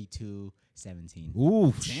 42-17.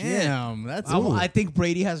 Ooh, shit. Damn, that's I think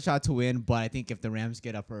Brady has a shot to win, but I think if the Rams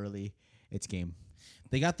get up early, it's game.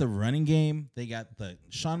 They got the running game. They got the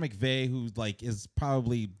Sean McVay, who is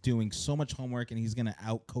probably doing so much homework, and he's gonna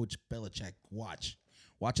outcoach Belichick. Watch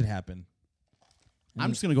it happen.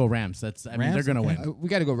 I'm just gonna go Rams. I mean, Rams? they're gonna Okay. win. We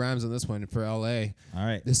got to go Rams on this one for LA. All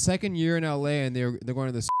right. The second year in LA, and they're going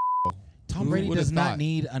to the. Tom Who Brady would've does not thought?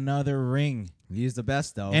 need another ring. He's the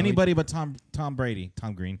best though. Anybody but Tom Brady.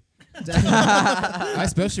 Tom Green. I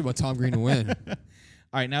especially want Tom Green to win. All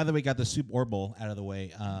right, now that we got the Super Bowl out of the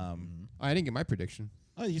way, I didn't get my prediction.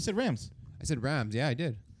 oh, you said Rams. I said Rams. Yeah, I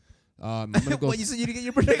did. I'm gonna go. What you said you didn't get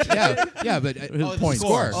your prediction? yeah, but the points.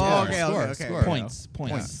 Score. Oh, Yeah, okay, score, okay, okay. score. Points.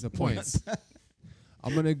 Yeah, the points.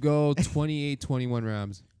 I'm gonna go 28-21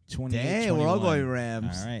 Rams. 28, Dang, we're all 21. going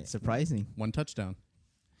Rams. All right. Surprising. One touchdown.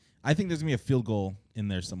 I think there's going to be a field goal in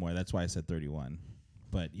there somewhere. That's why I said 31.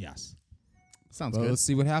 But yes, Sounds Well, good. let's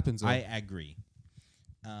see what happens. Though. I agree.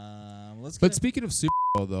 Let's But get speaking of Super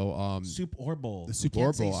Bowl, though, Super Bowl. the We Super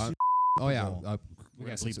can't say Bowl. Super Oh yeah, Bowl. we gotta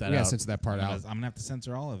got bleep to that out. censor that part I'm out. going to have to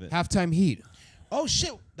censor all of it. Halftime heat. Oh,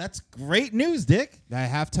 shit. That's great news, Dick.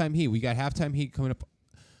 That halftime heat. We got halftime heat coming up.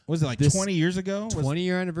 What was it, like This 20 years ago? Was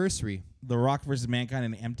 20-year anniversary. The Rock versus Mankind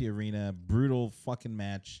in an empty arena. Brutal fucking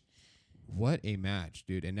match. What a match,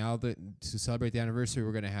 dude! And now to celebrate the anniversary,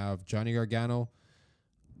 we're gonna have Johnny Gargano,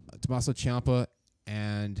 Tommaso Ciampa,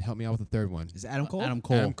 and help me out with the third one. Is it Adam Cole? Adam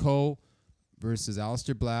Cole. Adam Cole versus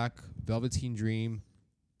Aleister Black, Velveteen Dream,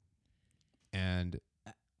 and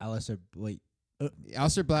Alistair, wait.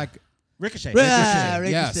 Aleister Black. Ricochet.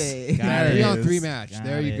 Ricochet. Yes, Ricochet. Got it. 3-on-3 match. Got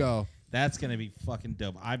There you it. go. That's going to be fucking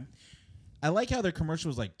dope. I like how their commercial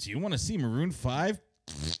was like, do you want to see Maroon 5?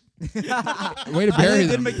 Way to They bury did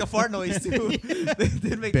them. make the fart noise too. They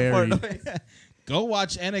did make Buried. the fart noise. Go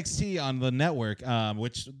watch NXT on the network,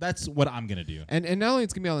 which that's what I'm going to do. And not only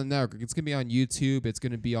it's gonna be on the network, it's gonna be on YouTube. It's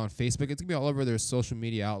gonna be on Facebook. It's gonna be all over their social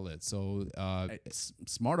media outlets. So It's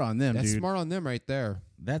smart on them, that's dude. smart on them right there.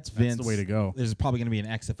 That's Vince. the way to go. There's probably going to be an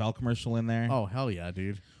XFL commercial in there. Oh hell yeah,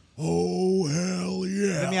 dude. Oh, hell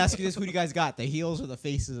yeah. Let me ask you this: who do you guys got? The heels or the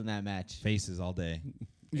faces in that match? Faces all day.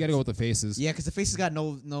 You gotta go with the faces. Yeah, because the faces got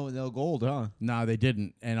no gold, huh? Nah, they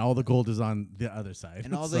didn't, and all the gold is on the other side.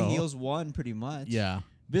 And all the So, heels won pretty much. Yeah.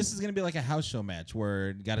 This is going to be like a house show match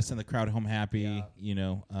where you got to send the crowd home happy,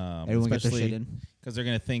 Everyone got their shit especially in. because they're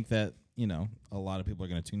going to think that, a lot of people are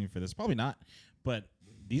going to tune in for this. Probably not, but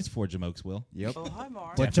these four jamokes will. Yep. Oh, hi,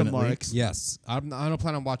 Mark. Bunch of Definitely. marks. Yes. I don't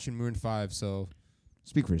plan on watching Maroon 5. So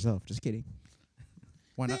Speak for yourself. Just kidding.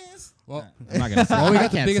 Why not? well, I'm not going to say. well, we I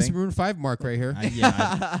got the can't biggest sing. Maroon 5 mark right here.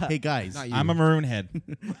 Hey guys, Not you. I'm a maroon head.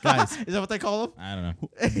 guys, Is that what they call them? I don't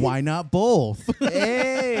know. why not both?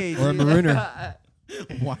 Hey. Or a dude. marooner.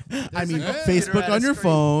 Why? I mean, a computer Facebook at on a your screen.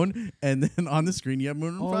 phone, and then on the screen you have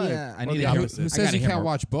Moon Oh, 5. yeah. I Or need the to hear- opposite. Who I says gotta you hear can't more.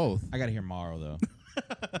 watch both? I got to hear Morrow, though.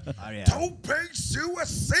 Oh yeah. Tope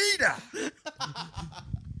suicida.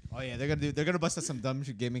 Oh yeah. They're gonna bust out some dumb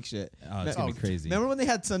gimmick shit. Oh, it's going to be crazy. Remember when they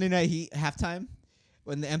had Sunday Night Heat halftime?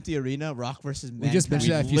 When the empty arena, Rock versus We just Mankind?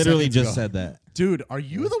 mentioned that a few literally seconds just ago. said that. Dude, are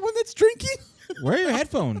you the one that's drinking? Where are your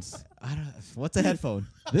headphones? I don't. What's a headphone?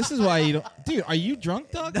 This is why you don't. Dude, are you drunk,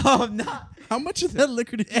 dog? No, I'm not. How much of that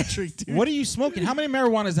liquor did you drink, dude? What are you smoking? How many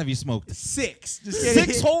marijuanas have you smoked? 6. Just kidding.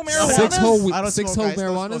 6 whole marijuanas? Six whole I don't six smoke, whole guys.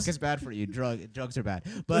 Don't marijuanas? smoke. It's bad for you. Drugs are bad.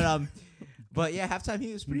 But yeah, halftime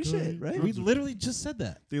Heat was pretty shit, right? We literally just said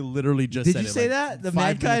that. They literally just Did said you it say like that? The 5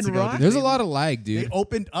 Mankind minutes ago, Rock? dude. There's a lot of lag, They dude.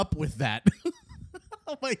 opened up with that.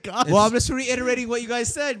 Oh my god. Well, I'm just reiterating what you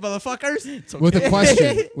guys said, motherfuckers. It's With a okay.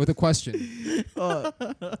 question. With a question.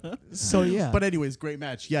 So yeah. But anyways, great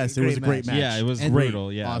match. Yes, it Great was a great match. match. Yeah, it was And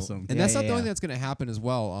brutal. Yeah. Awesome. And Yeah, that's not yeah, the only yeah. thing that's going to happen as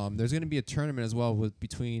well. There's going to be a tournament as well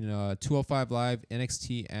between 205 Live,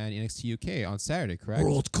 NXT, and NXT UK on Saturday, correct?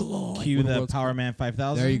 collide. Cue the World's- Power Man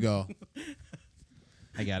 5000. There you go.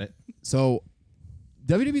 I got it. So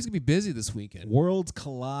WWE's going to be busy this weekend. Worlds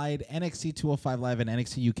Collide, NXT 205 Live, and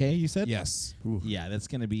NXT UK, you said? Yes. Yeah, that's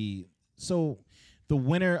going to be. So the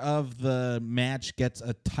winner of the match gets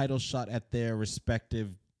a title shot at their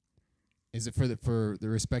respective, Is it for the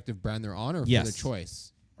respective brand they're on or Yes. for their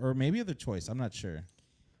choice? or maybe other choice. I'm not sure.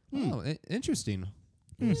 Oh, interesting.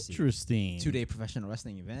 Interesting. 2-day professional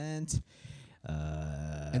wrestling event.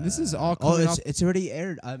 And this is all Oh, coming off. it's already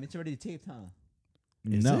aired. It's already taped, huh?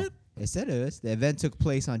 Is no, it? It said it was. The event took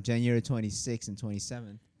place on January 26th and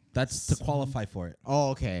 27th. that's to qualify for it.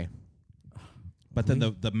 Oh, okay. But then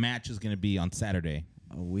the match is going to be on Saturday.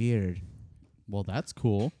 Oh, weird. Well, that's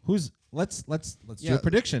cool. Who's let's do Yeah, a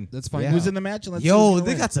prediction. Let's find Yeah. out. Who's in the match? And let's see Yo, who's gonna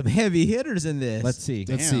they win. got some heavy hitters in this. Let's see.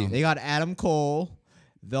 Let's Damn. see. They got Adam Cole,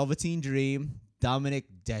 Velveteen Dream, Dominic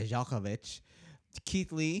Dijakovic,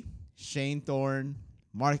 Keith Lee, Shane Thorne,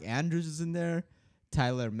 Mark Andrews is in there,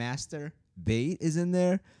 Tyler Master, Bate is in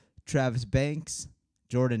there, Travis Banks,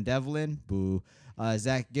 Jordan Devlin, boo,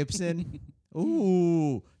 Zach Gibson,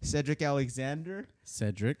 ooh, Cedric Alexander,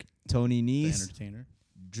 Cedric, Tony the Nese, entertainer.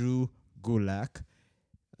 Drew Gulak,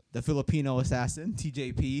 the Filipino assassin,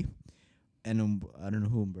 TJP, and I don't know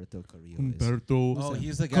who Humberto Carrillo is. Oh,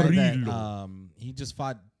 he's the guy that he just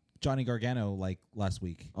fought Johnny Gargano like last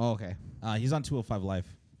week. Oh, okay. He's on 205 Live.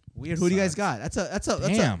 Weird. Who do you guys Sucks. got? That's a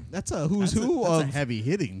Damn. that's a who's That's who a of heavy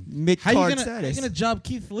hitting. mid How you card gonna status. job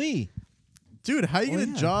Keith Lee? Dude, how you Oh,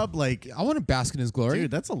 gonna yeah. job like I want to bask in his glory.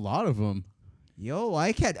 dude, that's a lot of them. Yo,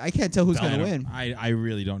 I can't tell who's I gonna don't- win I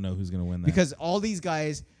really don't know who's gonna win that. because all these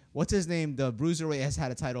guys. What's his name? The Bruiserweight has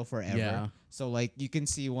had a title forever. Yeah. So like you can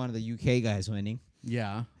see one of the UK guys winning,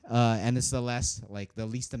 Yeah. and it's the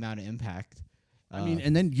least amount of impact. I mean,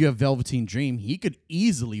 and then you have Velveteen Dream. He could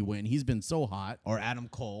easily win. He's been so hot. or Adam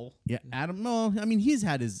Cole. Yeah, Adam. No, I mean he's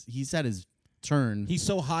had his turn. he's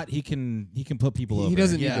so hot he can put people over. He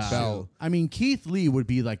doesn't need Yeah. the belt. I mean Keith Lee would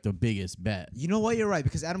be like the biggest bet. You know what? You're right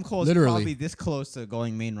because Adam Cole is Literally. probably this close to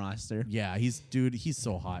going main roster. Yeah, he's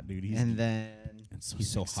so hot, dude. He's And then and so He's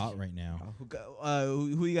so sexy. hot right now.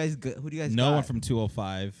 who you guys who do you guys No got? one from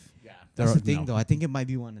 205. Yeah, That's There the thing no. though. I think it might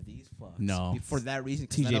be one of these fucks. No. For that reason.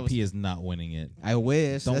 'cause then TJP is not winning it. I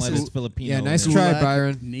wish. Don't That's let who- his Filipino. Yeah, nice win. try, Gulak,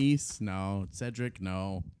 Byron. Nice, no. Cedric,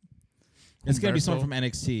 no. It's gonna be someone Humberto. from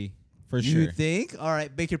NXT for You sure. think? All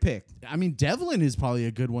right, make your pick. I mean Devlin is probably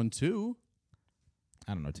a good one too.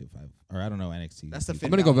 I don't know 205 or I don't know NXT. That's the I'm Finn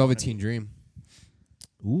gonna go Balor Velveteen Dream.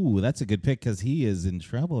 Ooh, that's a good pick because he is in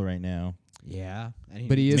trouble right now. Yeah, and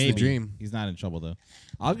But he is Maybe. the dream. He's not in trouble though.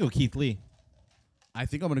 I'll go Keith Lee. I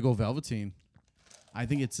think I'm gonna go Velveteen. I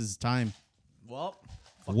think it's his time. well,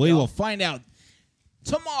 We will find out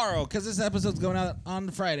tomorrow because this episode's going out on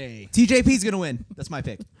Friday. TJP's gonna win. That's my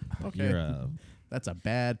pick. Okay, You're that's a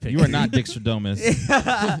bad pick. you are not Dick Stradomus.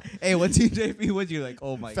 Hey, what TJP would you like?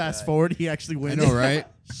 Oh my Fast god. forward, he actually I wins. know, right?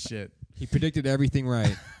 Shit. He predicted everything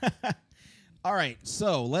right. All right,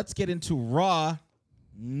 so let's get into Raw.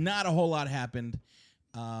 Not a whole lot happened.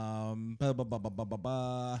 Ba, ba, ba, ba, ba, ba,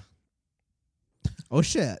 ba. Oh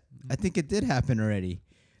shit! I think it did happen already.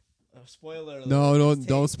 Spoiler alert. No,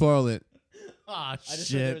 don't spoil it. Ah, I just heard the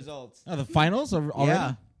shit. results. Oh, the finals are already.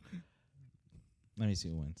 Yeah. Let me see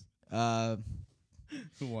who wins. No,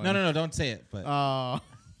 don't say it. But Oh.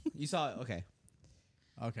 You saw it. Okay.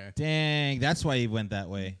 Okay. dang, that's why he went that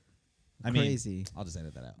way. I mean, Crazy. I'll just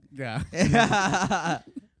edit that out.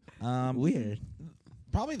 Yeah. Weird.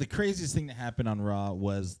 Probably the craziest thing that happened on Raw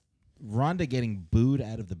was Ronda getting booed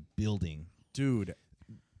out of the building. Dude.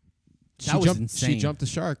 She That was jumped. insane. She jumped the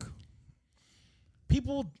shark.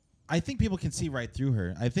 I think people can see right through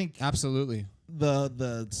her. I think Absolutely.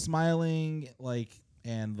 the smiling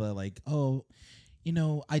and the oh,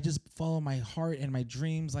 I just follow my heart and my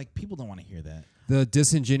dreams. Like people don't want to hear that. The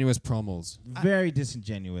disingenuous promos. Very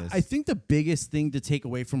disingenuous. I think the biggest thing to take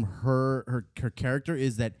away from her character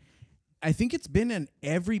is that I think it's been in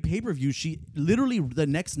every pay-per-view. She literally the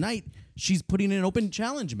next night she's putting in an open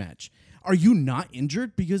challenge match. Are you not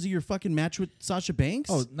injured because of your fucking match with Sasha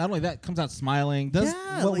Banks? Oh, not only that, comes out smiling. Does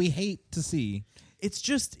Yeah, what like- we hate to see. it's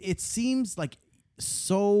just it seems like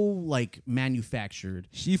so like manufactured.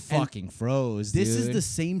 She fucking froze. This is dude. the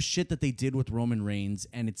same shit that they did with Roman Reigns,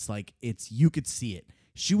 and it's like you could see it.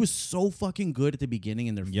 She was so fucking good at the beginning,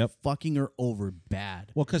 and they're Yep. fucking her over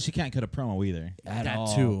bad. Well, because she can't cut a promo either. At that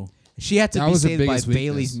all. too. She had to That be was her saved by biggest weakness.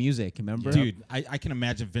 Bailey's music. Remember, Dude, I can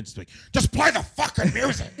imagine Vince like, just play the fucking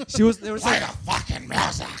music. She was. There was Play like, the fucking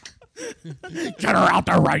music. Get her out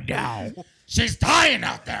there right now. She's dying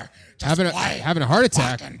out there. Just Having a heart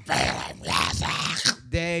attack. fucking music.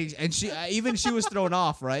 dang, and she even she was thrown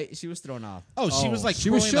off. Right? She was thrown off. Oh, she was like she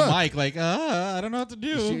was twirling the shook. mic like, I don't know what to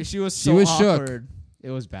do. She was She so was shook. awkward. It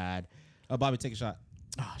was bad. Bobby, take a shot.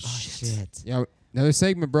 Oh, Shit. Yeah, another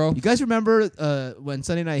segment, bro. You guys remember when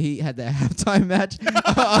Sunday Night Heat had that halftime match?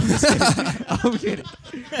 I'm just kidding. I'm kidding.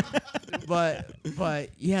 But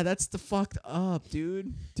yeah, that's the fucked up,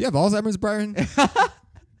 dude. Do you have Alzheimer's, Byron?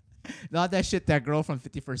 Not that shit that girl from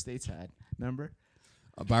 51st States had. Remember?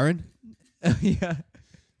 Byron? Yeah. That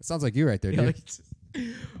sounds like you right there, Yeah, dude. like,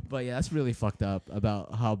 But yeah, that's really fucked up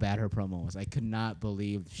about how bad her promo was. I could not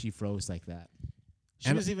believe she froze like that.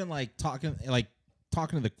 She was even like talking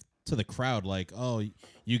to the crowd, like, "Oh,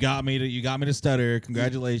 you got me to stutter.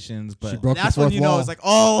 Congratulations!" But She broke That's the when fourth you know wall. it's like,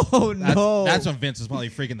 oh no. that's when Vince was probably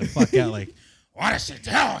freaking the fuck out, like, "What is she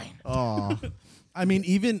doing?" oh. I mean,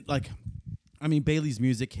 even Bailey's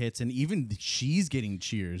music hits, and even she's getting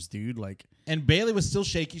cheers, dude. Like, And Bailey was still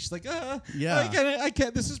shaky. She's like, Yeah. I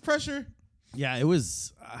can't. This is pressure." yeah, it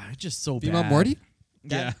was just so Female bad. Morty?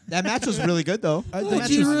 Yeah. That match was really good though. The match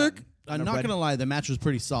gee, was- Rick. I'm not gonna lie, the match was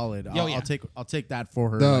pretty solid. Oh, yeah. I'll take that for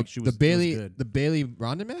her. The like, she was, the Bailey it was good. the Bailey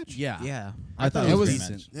Ronda match? Yeah, Yeah. I thought It it was was a great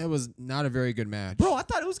decent. match. it was not a very good match. Bro, I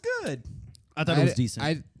thought it was good. I thought it was decent.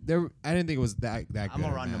 I didn't think it was that good. I'm a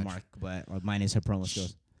of Ronda match. mark, but minus her promo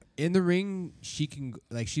skills. In the ring, she can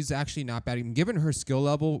she's actually not bad. Even given her skill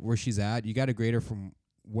level where she's at, you got to grade her from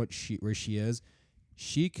where she is.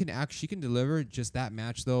 She can deliver. Just that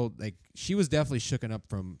match though, like she was definitely shooken up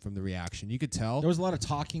from the reaction. You could tell There was a lot of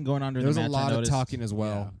talking going on during there was the a match. I lot of noticed. talking as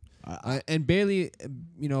well. And Bailey,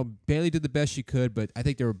 Bailey did the best she could, but I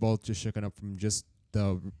think they were both just shooken up from just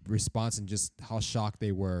the response and just how shocked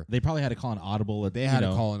they were. They probably had to call an audible. They had to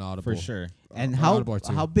call an audible for sure. And Or how Audible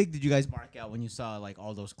too. how big did you guys mark out when you saw like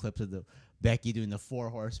all those clips of the Becky doing the 4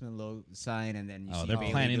 horsemen logo sign, and then you Oh, see they're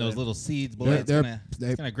Bayley planting do those it? little seeds, boy. They're-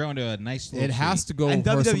 It's gonna grow into a nice little It has to go And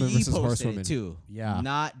horsewoman WWE versus posted horsewoman it too. Yeah.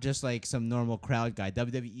 Not just like some normal crowd guy.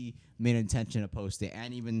 WWE made an intention to post it,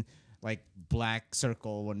 and even like Black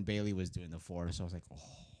Circle when Bailey was doing the 4. So I was like, oh.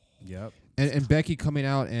 Yep. And Becky coming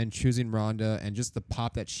out and choosing Ronda and just the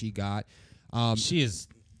pop that she got. She is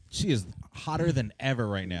hotter than ever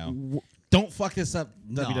right now. Don't fuck this up,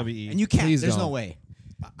 No. WWE. And you can't. Please There's no don't. way.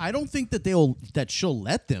 I don't think that she'll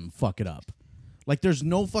let them fuck it up. Like, there's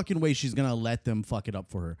no fucking way she's gonna let them fuck it up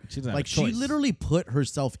for her. She doesn't have like, a she choice. literally put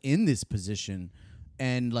herself in this position,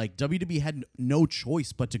 and like WWE had no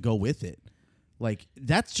choice but to go with it. Like,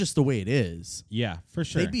 that's just the way it is. yeah, for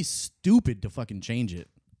sure. They'd be stupid to fucking change it.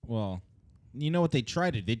 Well, you know what they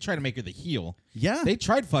tried to? They tried to make her the heel. Yeah, They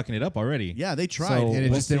tried fucking it up already. yeah, they tried, So- and it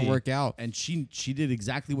we'll just didn't see. work out. and she did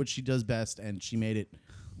exactly what she does best, and she made it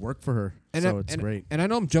work for her. And so I, it's and, great. And I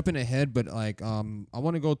know I'm jumping ahead, but like I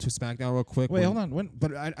want to go to SmackDown real quick. Wait, hold on. When?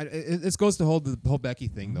 But this goes to the whole Becky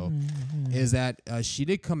thing though, is that she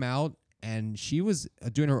did come out and she was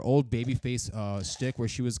doing her old babyface shtick where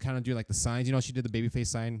she was kind of doing like the signs. You know, she did the babyface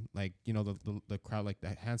sign, like the crowd like the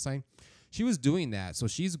hand sign. She was doing that, so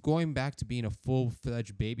she's going back to being a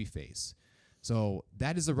full-fledged babyface. So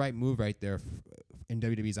that is the right move right there in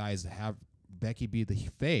WWE's eyes to have Becky be the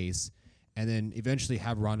face. And then eventually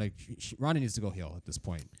have Ronda. Ronda needs to go heel at this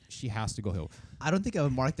point. She has to go heel. I don't think I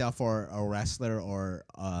would marked out for a wrestler or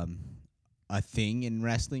a thing in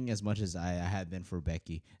wrestling as much as I have been for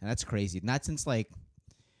Becky, and that's crazy. Not since like,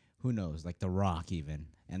 who knows, like The Rock even.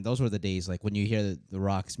 And those were the days like when you hear the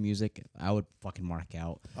Rock's music, I would fucking mark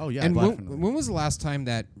out. Oh yeah, And definitely. when was the last time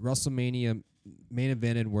that WrestleMania main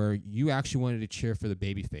evented where you actually wanted to cheer for the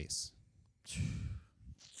babyface?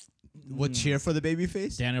 Would cheer for the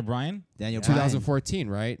babyface? Daniel Bryan? Daniel Bryan. 2014,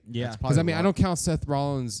 right? Yeah. Because I mean, I don't count Seth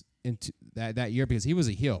Rollins into that year because he was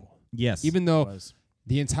a heel. Yes. Even though was.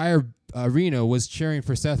 the entire arena was cheering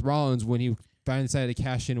for Seth Rollins when he finally decided to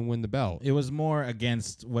cash in and win the belt. it was more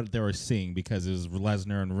against what they were seeing because it was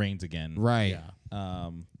Lesnar and Reigns again. Right.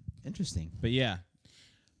 Interesting. But yeah,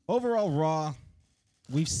 overall Raw,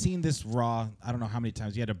 we've seen this Raw. I don't know how many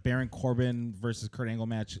times. You had a Baron Corbin versus Kurt Angle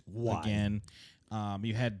match again.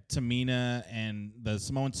 You had Tamina and the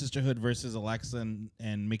Samoan Sisterhood versus Alexa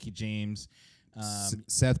and Mickey James.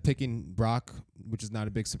 Seth picking Brock, which is not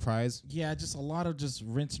a big surprise. Yeah, just a lot of just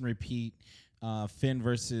rinse and repeat. Finn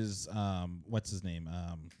versus what's his name?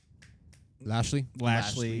 Lashley.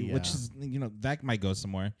 Lashley, which yeah. is that might go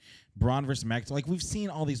somewhere. Braun versus McIntyre. Like we've seen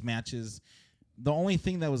all these matches. The only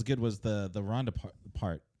thing that was good was the Ronda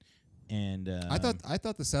part. And I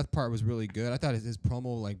thought the Seth part was really good. I thought his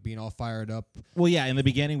promo, like being all fired up well, yeah, in the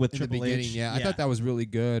beginning with in Triple the beginning. H. Yeah, I thought that was really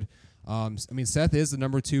good. I mean, Seth is the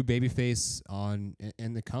number 2 babyface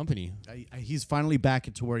in the company, He's finally back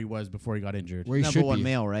into where he was before he got injured. where he Number should 1 be.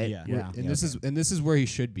 male, right? Yeah. Yeah. And this is where he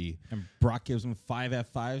should be. And Brock gives him 5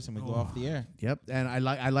 F5s, and we go off the air. Yep, and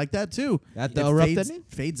I like that too. That It the erupted?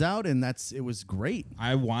 fades out, and it was great.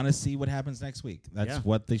 I want to see what happens next week. That's Yeah.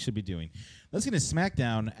 what they should be doing. Let's get to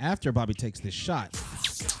SmackDown after Bobby takes this shot.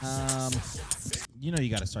 You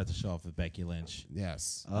got to start the show off with Becky Lynch.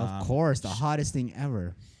 Yes. Of course, the hottest thing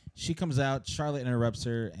ever. She comes out, Charlotte interrupts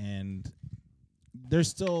her, and there's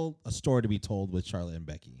still a story to be told with Charlotte and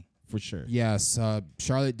Becky, for sure. Yes.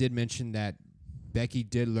 Charlotte did mention that Becky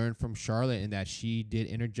did learn from Charlotte in that she did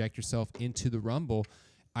interject herself into the Rumble,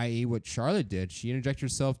 i.e., what Charlotte did. She interjected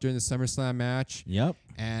herself during the SummerSlam match, Yep.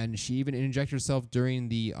 and she even interjected herself during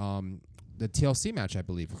the TLC match, I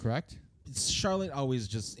believe. Correct? Charlotte always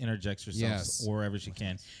just interjects herself Yes. wherever she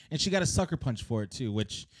can, and she got a sucker punch for it too,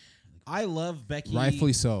 which I love. Becky,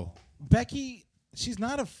 Rightfully so. Becky, she's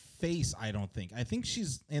not a face. I don't think. I think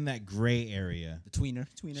she's in that gray area. The tweener.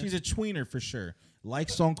 She's a tweener for sure, like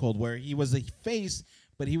Stone Cold, where he was a face,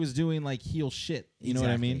 but he was doing like heel shit. You know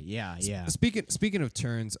what I mean? Yeah, yeah. Speaking of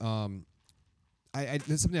turns,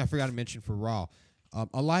 there's something I forgot to mention for Raw.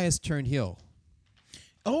 Elias turned heel.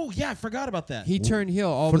 Oh yeah, I forgot about that. He turned heel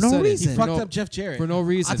all For of a no sudden. reason. He For fucked no- up Jeff Jarrett for no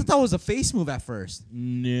reason. I thought that was a face move at first.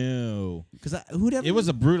 No, Because who'd ever? it was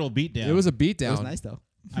a brutal beatdown. It was a It beatdown. was nice though.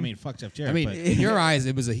 I mean, fuck Jeff Jarrett. I mean, but in your eyes,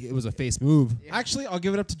 it was a face move. actually, I'll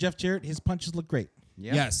give it up to Jeff Jarrett. His punches look great.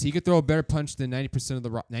 Yeah. Yes, he could throw a better punch than 99% of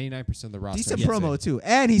the roster. Decent I should promo say. too,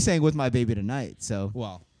 and he sang "With My Baby Tonight." So.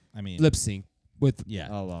 Well, I mean, Lip sync with, yeah.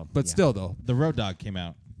 Oh well. but yeah. still though, The Road Dogg came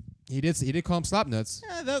out. he did call him slap nuts.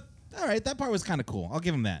 Yeah, all right, that part was kind of cool. I'll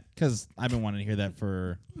give him that because I've been wanting to hear that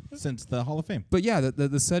since the Hall of Fame. But yeah,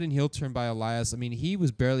 the sudden heel turn by Elias. I mean, he was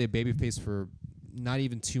barely a babyface for not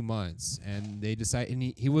even 2 months, and they decided, and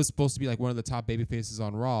he was supposed to be like one of the top babyfaces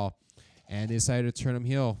on Raw, and they decided to turn him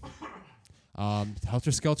heel.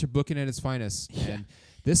 Helter Skelter booking at its finest, and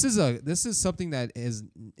this is something that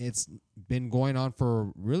it's been going on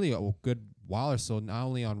for really a good while or so, not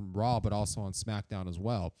only on Raw but also on SmackDown as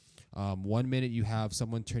well. 1 minute you have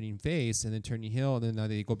someone turning face and then turning heel, and then now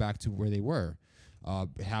they go back to where they were.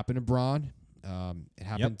 It happened to Braun. It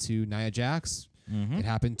happened to Nia Jax. It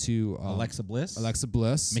happened to Alexa Bliss,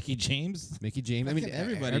 Mickey James. James. I mean, Fucking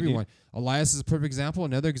everybody, everyone. Elias is a perfect example.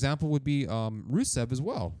 Another example would be Rusev as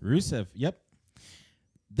well. Rusev. Yep.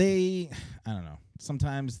 I don't know.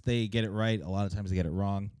 Sometimes they get it right. A lot of times they get it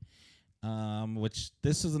wrong. Which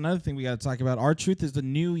this is another thing we got to talk about. R-Truth is the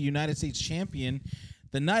new United States champion.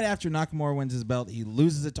 The night after Nakamura wins his belt, he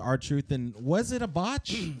loses it to R-Truth. And was it a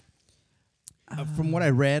botch? From what I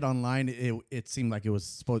read online, it seemed like it was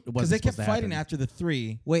supposed. Because they kept fighting after the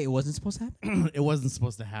 3. Wait, it wasn't supposed to happen. It wasn't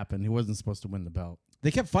supposed to happen. He wasn't supposed to win the belt.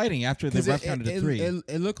 They kept fighting after the ref counted to 3.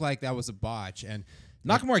 It looked like that was a botch, and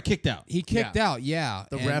Nakamura kicked out. he kicked Yeah. out. Yeah,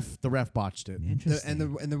 The and ref botched it. and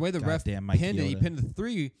the way the ref Goddamn Mike pinned it, he Chioda. pinned the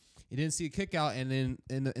 3. He didn't see a kick out, and then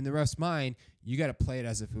in the ref's mind, you got to play it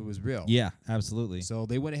as if it was real. Yeah, absolutely. So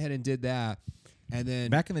they went ahead and did that, and then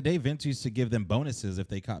Back in the day, Vince used to give them bonuses if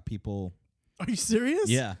they caught people. Are you serious?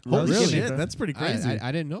 Yeah. Holy Really? shit, that's pretty crazy.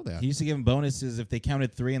 I didn't know that. He used to give them bonuses if they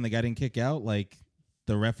counted 3 and the guy didn't kick out. Like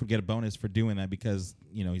the ref would get a bonus for doing that because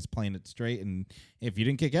he's playing it straight. And if you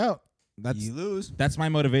didn't kick out, You lose. that's my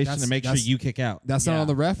motivation That's- to make sure that's- you kick out. That's not Yeah. on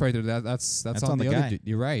the ref right there. That's on the guy. other dude.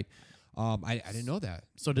 You're right. I didn't know that.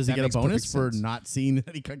 So does he That get a makes perfect bonus for sense. not seeing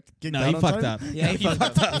that he kicked No, out he on fucked time? up. Yeah, he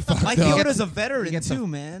fucked up. Mike up. Chioda's a veteran too,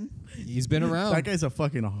 man. He's been around. That guy's a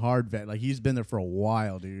fucking hard vet. Like he's been there for a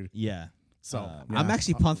while, dude. Yeah. So I'm yeah.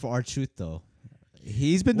 actually pumped for R-Truth though.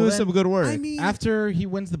 He's been Well, doing then, some good work. I mean, After he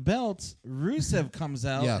wins the belt, Rusev comes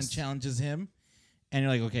out Yes. and challenges him. And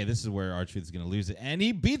you're like, okay, this is where R-Truth is going to lose it. And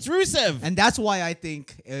he beats Rusev. and that's why I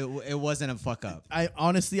think it wasn't a fuck up. I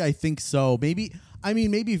honestly think so. Maybe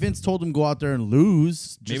Vince told him go out there and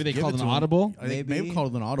lose. Maybe Just they give called it an to him. audible. I think Maybe. maybe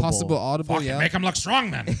called an audible. Possible audible. Fucking Yeah. make him look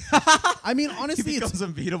strong, then. I mean, honestly, it's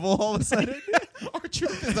unbeatable all of a sudden.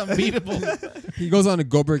 R-Truth is unbeatable. He goes on a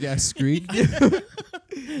Goldberg-esque streak. to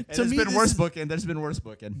There's me, been this worse is- booking. There's been worse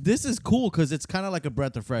booking. This is cool because it's kind of like a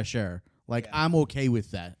breath of fresh air. Like I'm okay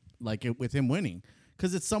with that. Like with him winning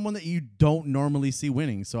because it's someone that you don't normally see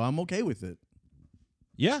winning. So I'm okay with it.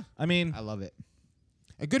 Yeah. I mean, I love it.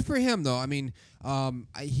 Good for him, though. I mean,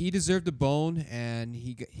 he deserved a bone, and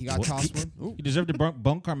he got tossed one. Ooh. he deserved to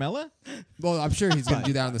bone Carmella? Well, I'm sure he's going to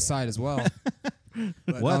do that on the side as well.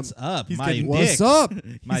 But, What's up? he's My getting- dick. What's up?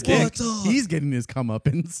 My He's dick getting- He's getting his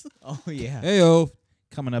comeuppance. Oh yeah. Heyo.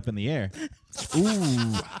 coming up in the air.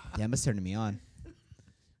 Yeah, it's turning me on.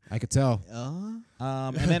 I could tell.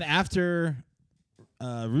 And then after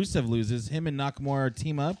Rusev loses, him and Nakamura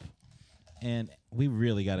team up. And we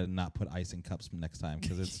really got to not put ice in cups next time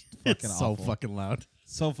because it's fucking It's so awful. fucking loud.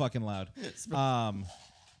 So fucking loud. God.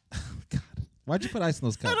 Why'd you put ice in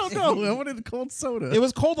those cups? I don't know. I wanted a cold soda. It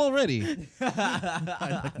was cold already.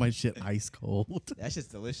 I like my shit ice cold. That shit's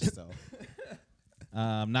delicious though.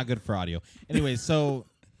 Not good for audio. Anyway, so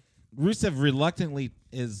Rusev reluctantly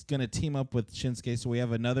is going to team up with Shinsuke. So we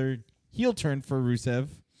have another heel turn for Rusev.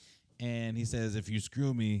 And he says, if you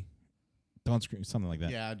screw me, don't screw me. Something like that.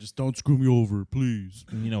 Yeah, just don't screw me over, please.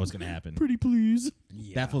 And you know what's going to happen. Pretty please.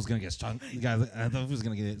 That fool's going to get strong. Guys, that fool's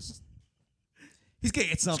going to get He's gonna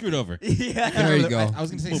get something. Screwed over. Yeah. There you go. I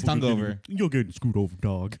was gonna say stung over. You're getting screwed over,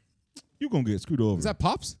 dog. You're gonna get screwed over. Is that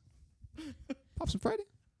Pops? Pops and Friday?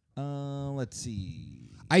 Let's see.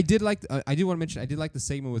 I did like. I do want to mention. I did like the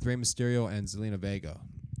segment with Rey Mysterio and Zelina Vega,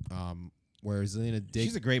 where Zelina did.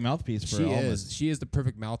 She's a great mouthpiece for She Almas. is. She is the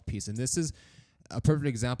perfect mouthpiece, and this is a perfect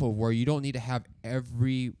example of where you don't need to have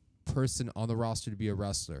every person on the roster to be a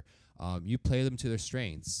wrestler. You play them to their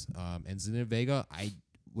strengths. And Zelina Vega, I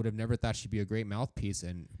would have never thought she'd be a great mouthpiece,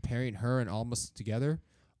 and pairing her and Almas together.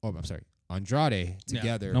 Oh, I'm sorry, Andrade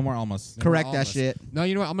together. Yeah, no more Almas. No more Correct that Almas. shit. No,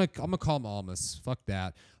 you know what? I'm gonna call them Almas. Fuck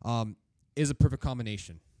that. Is a perfect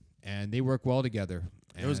combination, and they work well together.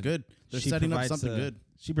 It was And good. They're She setting up provides something a- good.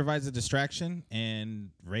 She provides a distraction,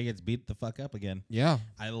 and Ray gets beat the fuck up again. Yeah.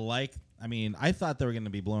 I mean, I thought they were going to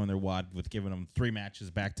be blowing their wad with giving them 3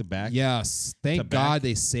 matches back to back. Yes. Thank To God back.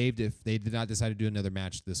 they saved if they did not decide to do another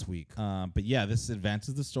match this week. But yeah, this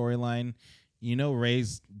advances the storyline. You know,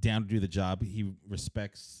 Ray's down to do the job. He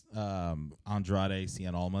respects Andrade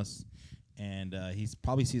Cien Almas, and he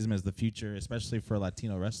probably sees him as the future, especially for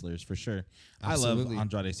Latino wrestlers, for sure. Absolutely. I love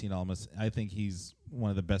Andrade Cien Almas. I think he's one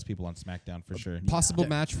of the best people on SmackDown, for sure. Possible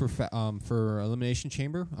match for Elimination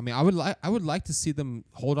Chamber. I mean, I would like to see them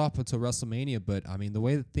hold off until WrestleMania, but I mean, the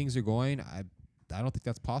way that things are going, I don't think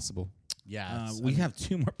that's possible. Yeah. We have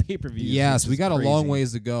 2 more pay-per-views. Yes, which we is got a long crazy.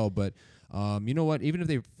 ways to go, but you know what? Even if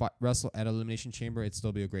they wrestle at Elimination Chamber, it'd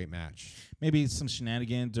still be a great match. Maybe some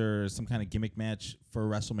shenanigans or some kind of gimmick match for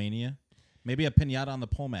WrestleMania. Maybe a pinata on the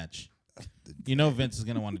pole match. You know Vince is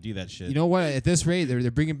going to want to do that shit. You know what? At this rate,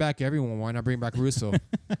 they're bringing back everyone. Why not bring back Russo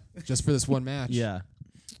just for this one match? Yeah.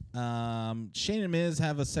 Shane and Miz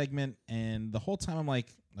have a segment, and the whole time I'm like,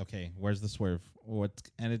 okay, where's the swerve?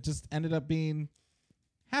 And it just ended up being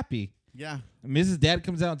happy. yeah. Miz's dad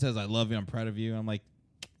comes out and says, I love you, I'm proud of you. I'm like,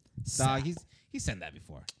 dog, he said that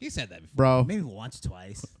before. He said that before. Bro. Maybe once,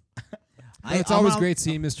 twice. But it's always great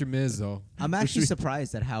seeing Mr. Miz, though. I'm actually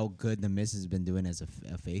surprised at how good the Miz has been doing as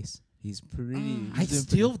a face. He's pretty. I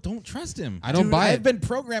still don't trust him. I don't buy I've it. been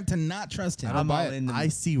programmed to not trust him. I don't buy it. in I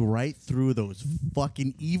see right through those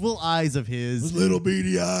fucking evil eyes of his. little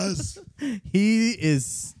beady eyes. He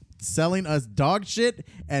is selling us dog shit,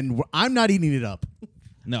 and I'm not eating it up.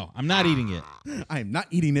 No, I'm not eating it. I am not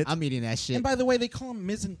eating it. I'm eating that shit. And by the way, they call him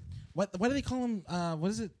Miz and what do they call him? What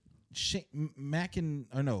is it? Mac and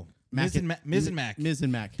or no Miz and Mac. Miz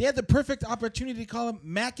and Mac. They had the perfect opportunity to call him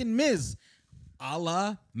Mac and Miz, a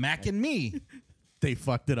la Mac and me. They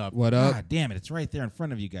fucked it up. What up? God damn it! It's right there in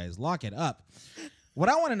front of you guys. Lock it up. What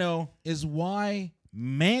I want to know is why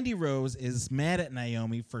Mandy Rose is mad at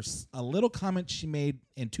Naomi for a little comment she made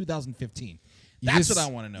in 2015. That's what I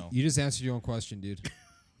want to know. You just answered your own question, dude.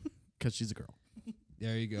 Because she's a girl.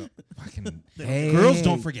 There you go. Fucking Hey. girls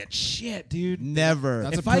don't forget shit, dude. Never.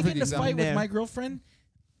 That's If a I perfect get in a example. fight with Never. my girlfriend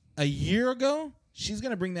a year ago, she's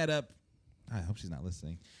gonna bring that up. I hope she's not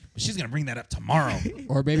listening, but she's gonna bring that up tomorrow.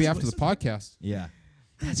 Or maybe after the podcast. Yeah,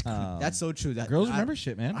 That's so true. That girls I- remember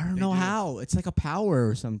shit, man. I don't know how. It's like a power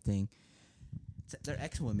or something. They're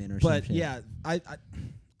ex-women or But something. yeah, I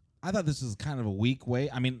thought this was kind of a weak way.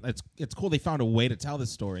 I mean, it's cool they found a way to tell this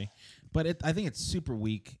story, but I think it's super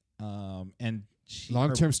weak. And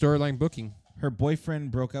Long-term storyline booking. her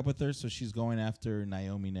boyfriend broke up with her, so she's going after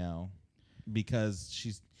Naomi now because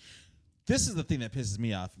she's. This is the thing that pisses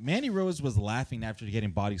me off. Mandy Rose was laughing after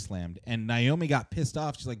getting body slammed, and Naomi got pissed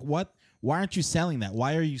off. She's like, "What? Why aren't you selling that?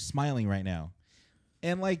 Why are you smiling right now?"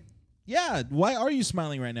 And like, yeah, why are you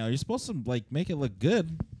smiling right now? You're supposed to like make it look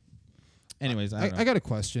good. Anyways, I don't know. I got a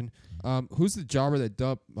question. Who's the jobber that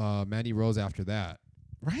dumped Mandy Rose after that?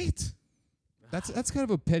 Right? That's kind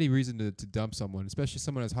of a petty reason to dump someone, especially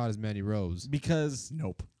someone as hot as Mandy Rose. Because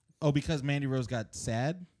Nope. because Mandy Rose got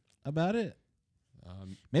sad about it.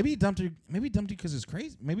 Um, Maybe he dumped her. Maybe he dumped her because it's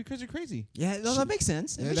crazy. Maybe because you're crazy. Yeah, no, that makes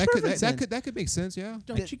sense. It yeah, makes that could perfect sense. that could make sense. Yeah.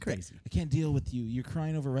 Don't she crazy? I can't deal with you. You're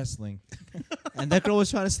crying over wrestling. And that girl was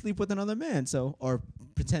trying to sleep with another man, so or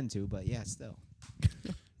pretend to, but yeah, still.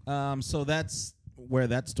 So that's where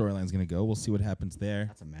that storyline's gonna go. We'll see what happens there.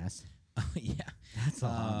 That's a mess. Yeah. That's a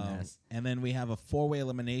hot mess. And then we have a 4-way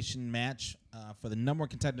elimination match for the number one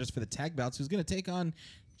contenders for the tag belts. Who's gonna take on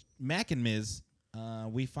Mac and Miz?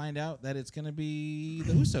 We find out that it's gonna be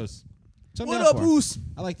the Usos. So I'm What down up, for it. Oos?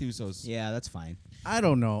 I like the Usos. Yeah, that's fine. I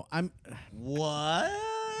don't know. What?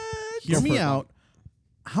 Hear Go me for it, out.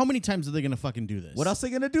 How many times are they gonna fucking do this? What else are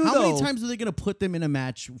they gonna do? How though? many times are they gonna put them in a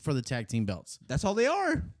match for the tag team belts? That's all they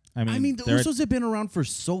are. I mean, the they're- Usos have been around for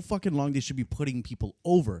so fucking long. They should be putting people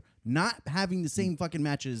over, not having the same fucking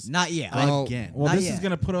matches Not yet. Well, again. Well, Not this yet. is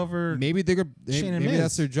gonna put over. Maybe they're Shane and maybe Miz.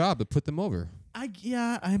 that's their job to put them over. I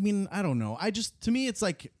mean, I don't know. To me, it's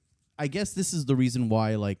like, I guess this is the reason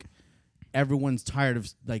why like everyone's tired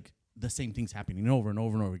of like the same things happening over and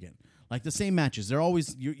over and over again. Like the same matches. They're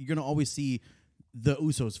always you're gonna always see the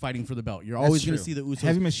Usos fighting for the belt. You're always gonna see the Usos.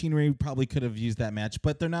 Heavy Machinery probably could have used that match,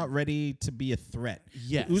 but they're not ready to be a threat.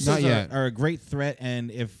 Yes. The Usos Not yet. are a great threat,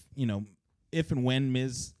 and if and when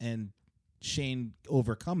Miz and Shane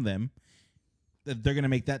overcome them, they're gonna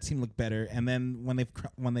make that team look better. And then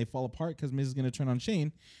when they fall apart because Miz is gonna turn on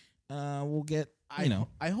Shane, we'll get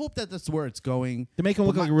I hope that that's where it's going. to make them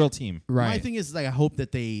look like a real team. Right. My thing is like I hope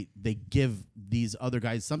that they give these other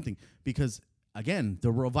guys something because again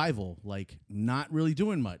the Revival like not really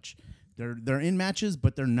doing much. They're in matches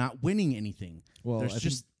but they're not winning anything. Well, There's I think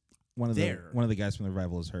just one of there. the guys from the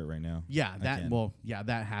Revival is hurt right now. yeah Again.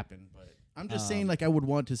 that happened. But I'm just saying like I would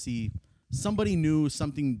want to see somebody new,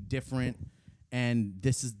 something different, and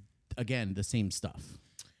this is again the same stuff.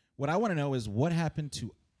 What I want to know is what happened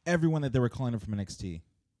to everyone that they were calling up from NXT.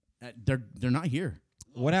 They're not here.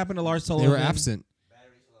 What happened to Lars They Sullivan? were absent.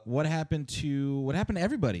 What happened to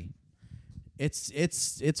everybody?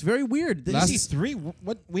 It's very weird. This Last- is- EC3.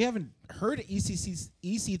 What we haven't heard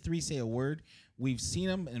EC3 say a word. We've seen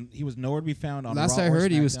him, and he was nowhere to be found on. Last Raw I or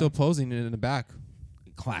heard, he was SmackDown. still posing in the back.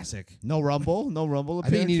 Classic. No Rumble. I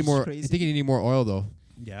think he needed more. I Crazy. think he needed more oil though.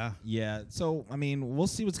 yeah. Yeah. So I mean, we'll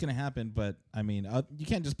see what's gonna happen, but I mean, you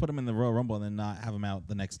can't just put him in the Royal Rumble and then not have him out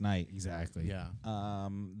the next night. Exactly. Yeah.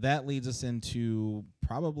 That leads us into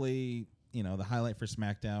probably the highlight for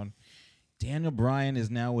SmackDown. Daniel Bryan is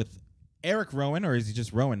now with Eric Rowan, or is he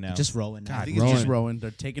just Rowan now? Just Rowan. I now. think Rowan. it's just Rowan.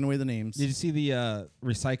 They're taking away the names. Did you see the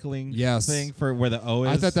recycling Yes. thing for where the O is?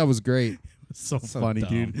 I thought that was great. so funny,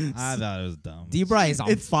 dumb. dude. I thought it was dumb. D-Bry is on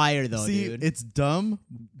It's- fire though, See, dude. it's dumb,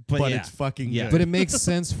 But but yeah. it's fucking Yeah. good. But it makes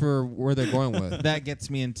sense for where they're going with. That gets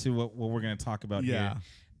me into what we're going to talk about Yeah.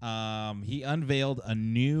 here. He unveiled a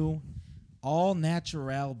new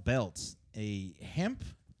all-natural belt, a hemp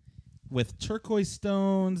with turquoise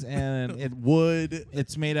stones, and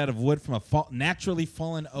it's made out of wood from a naturally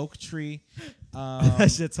fallen oak tree.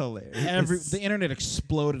 that shit's hilarious. The internet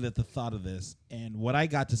exploded at the thought of this, and what I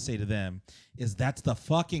got to say to them is that's the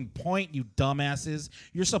fucking point, you dumbasses.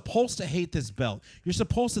 You're supposed to hate this belt. You're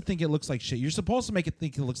supposed to think it looks like shit. You're supposed to make it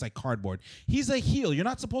think it looks like cardboard. He's a heel. You're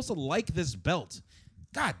not supposed to like this belt.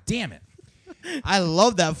 God damn it. I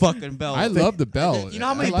love that fucking belt. I love the belt. You know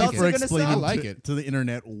how many I like belts it. are for gonna explaining sell? I like to, it. to the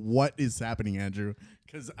internet what is happening, Andrew.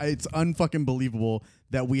 Because it's unfucking believable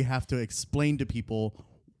that we have to explain to people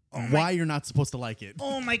why you're not supposed to like it.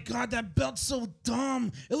 Oh my God, that belt's so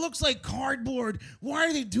dumb. It looks like cardboard. Why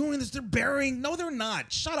are they doing this? They're burying. No, they're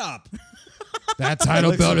not. Shut up. That title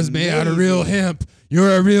looks belt is made out of amazing. real hemp.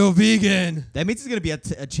 You're a real vegan. That means he's gonna be a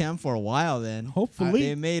champ for a while. Then Hopefully.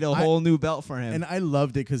 they made a whole new belt for him. And I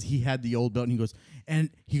loved it because he had the old belt and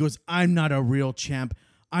he goes, I'm not a real champ.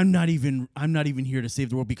 I'm not even here to save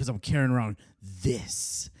the world because I'm carrying around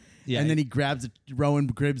this. Yeah. And then he grabs it. Rowan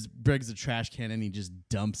breaks the trash can and he just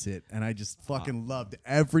dumps it. And I just fucking loved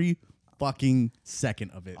every fucking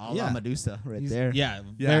second of it. All Yeah. Medusa right there. Yeah,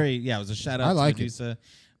 it was a shout out I to like it. Medusa.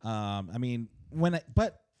 I mean,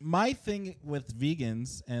 but my thing with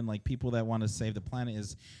vegans and like people that want to save the planet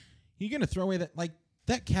is you're going to throw away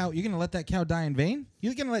that cow. You're going to let that cow die in vain?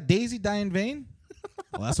 You're going to let Daisy die in vain?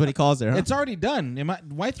 Well, that's what he calls her. Huh? It's already done.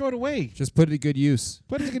 Why throw it away? Just put it to good use.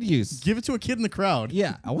 Put it to good use. Give it to a kid in the crowd.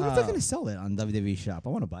 Yeah. I wonder if they're gonna sell it on WWE Shop. I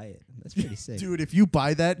want to buy it. That's pretty sick, Dude, if you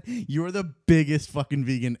buy that, you're the biggest fucking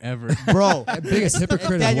vegan ever. bro. Biggest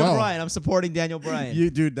hypocrite as Daniel well. Bryan. I'm supporting Daniel Bryan.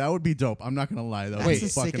 Dude, that would be dope. I'm not gonna lie though. Wait,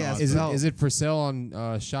 It's a fucking sick-ass awesome. belt. Is it for sale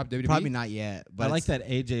on Shop WWE? Probably not yet, but I like it's- that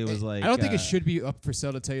AJ was like. I don't think it should be up for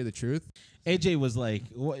sale, to tell you the truth. AJ was like,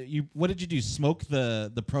 what did you do? Smoke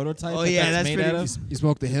the prototype? Oh, yeah, that's made pretty- out of? You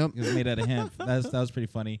smoked the hemp. It was made out of hemp. That was pretty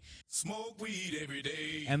funny. Smoke weed every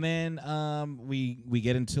day. And then we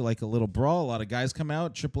get into like a little brawl. A lot of guys come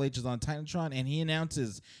out. Triple H is on Titantron, and he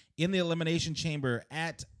announces in the Elimination Chamber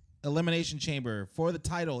for the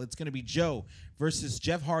title, it's going to be Joe versus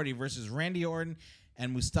Jeff Hardy versus Randy Orton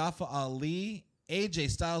and Mustafa Ali, AJ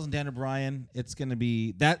Styles, and Daniel Bryan.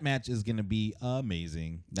 That match is going to be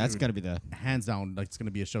amazing. that's gonna be the. Hands down, like it's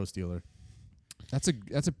gonna be a show stealer. That's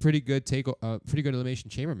a pretty good pretty good elimination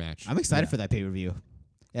chamber match. I'm excited for that pay per view.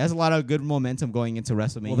 It has a lot of good momentum going into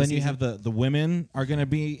WrestleMania. Well, then you season. have the women are going to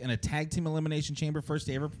be in a tag team elimination chamber, first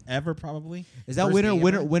ever probably. Is that First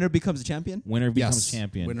ever. winner becomes a champion? Winner becomes Yes.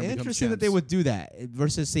 champion. Winner becomes Interesting that they champs. would do that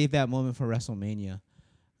versus save that moment for WrestleMania.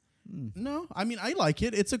 No, I mean I like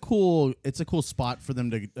it. It's a cool spot for them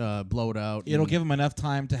to blow it out. It'll and- give them enough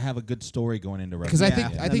time to have a good story going into WrestleMania. Because I Yeah,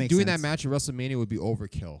 think that makes doing sense. that match at WrestleMania would be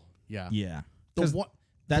overkill. yeah. Yeah. The 'Cause one-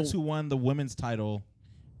 that's the- who won the women's title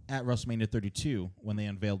at WrestleMania 32 when they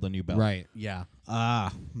unveiled the new belt. Right. Yeah.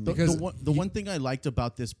 Because the one thing I liked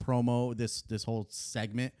about this promo, this whole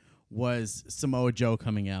segment, was Samoa Joe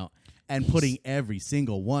coming out and putting every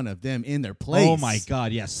single one of them in their place. Oh my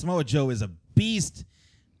God! Yeah, Samoa Joe is a beast.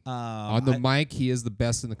 on the mic, he is the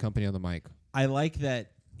best in the company on the mic. I like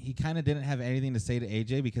that he kind of didn't have anything to say to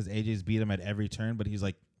AJ because AJ's beat him at every turn, but he's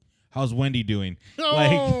like, "How's Wendy doing?"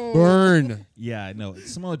 Like, Burn. yeah, no,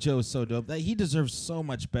 Samoa Joe is so dope. That he deserves so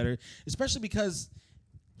much better, especially because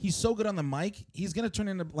he's so good on the mic. He's gonna turn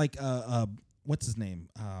into like what's his name?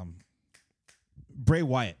 Bray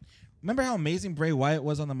Wyatt. Remember how amazing Bray Wyatt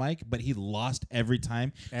was on the mic, but he lost every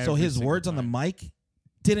time. So Every his single words on the time. mic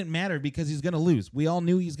didn't matter because he's gonna lose. We all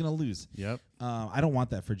knew he's gonna lose. Yep. I don't want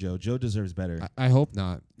that for Joe. Joe deserves better. I hope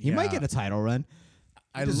not. He might Yeah. get a title run.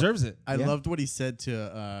 He deserves it. I Yeah. loved what he said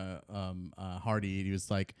to Hardy. He was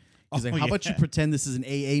like, Oh, how about you yeah. pretend this is an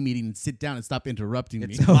AA meeting and sit down and stop interrupting me?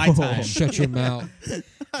 It's my time. Shut your mouth.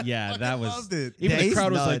 Yeah, that was. loved it. Even Yeah, the he's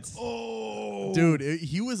crowd was nuts. like, "Oh, Dude,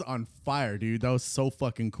 he was on fire, dude. That was so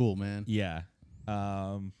fucking cool, man. Yeah,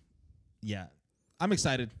 yeah. I'm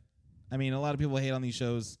excited. I mean, a lot of people hate on these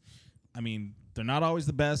shows. I mean, they're not always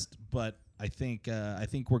the best, but I think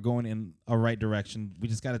we're going in a right direction. We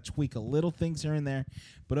just got to tweak a little things here and there,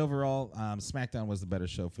 but overall, SmackDown was the better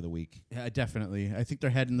show for the week. Yeah, definitely. I think they're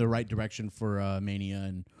heading the right direction for Mania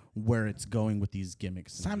and where it's going with these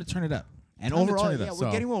gimmicks. It's time to turn it up. And Time to overall, turn it yeah, up. we're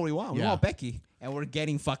So, getting what we want. We yeah. want Becky, and we're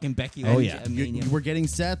getting fucking Becky. Oh, at yeah. Mania. We're getting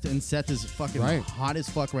Seth, and Seth is fucking Right. hot as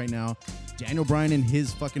fuck right now. Daniel Bryan and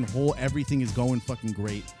his fucking whole everything is going fucking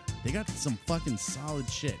great. They got some fucking solid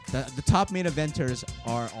shit. The top main eventers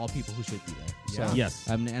are all people who should be there. So, Yeah.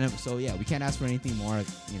 Yes. So yeah, we can't ask for anything more.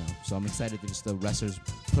 So I'm excited that just the wrestlers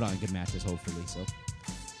put on good matches, hopefully. So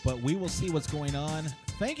But we will see what's going on.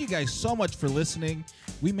 Thank you guys so much for listening.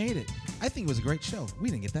 We made it. I think it was a great show. We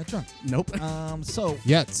didn't get that drunk. Nope. So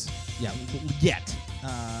Yet. yeah, yet.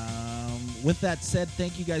 With that said,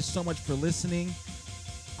 thank you guys so much for listening.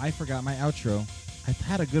 I forgot my outro. I've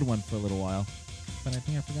had a good one for a little while, but I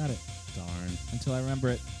think I forgot it. Darn. Until I remember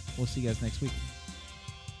it, we'll see you guys next week.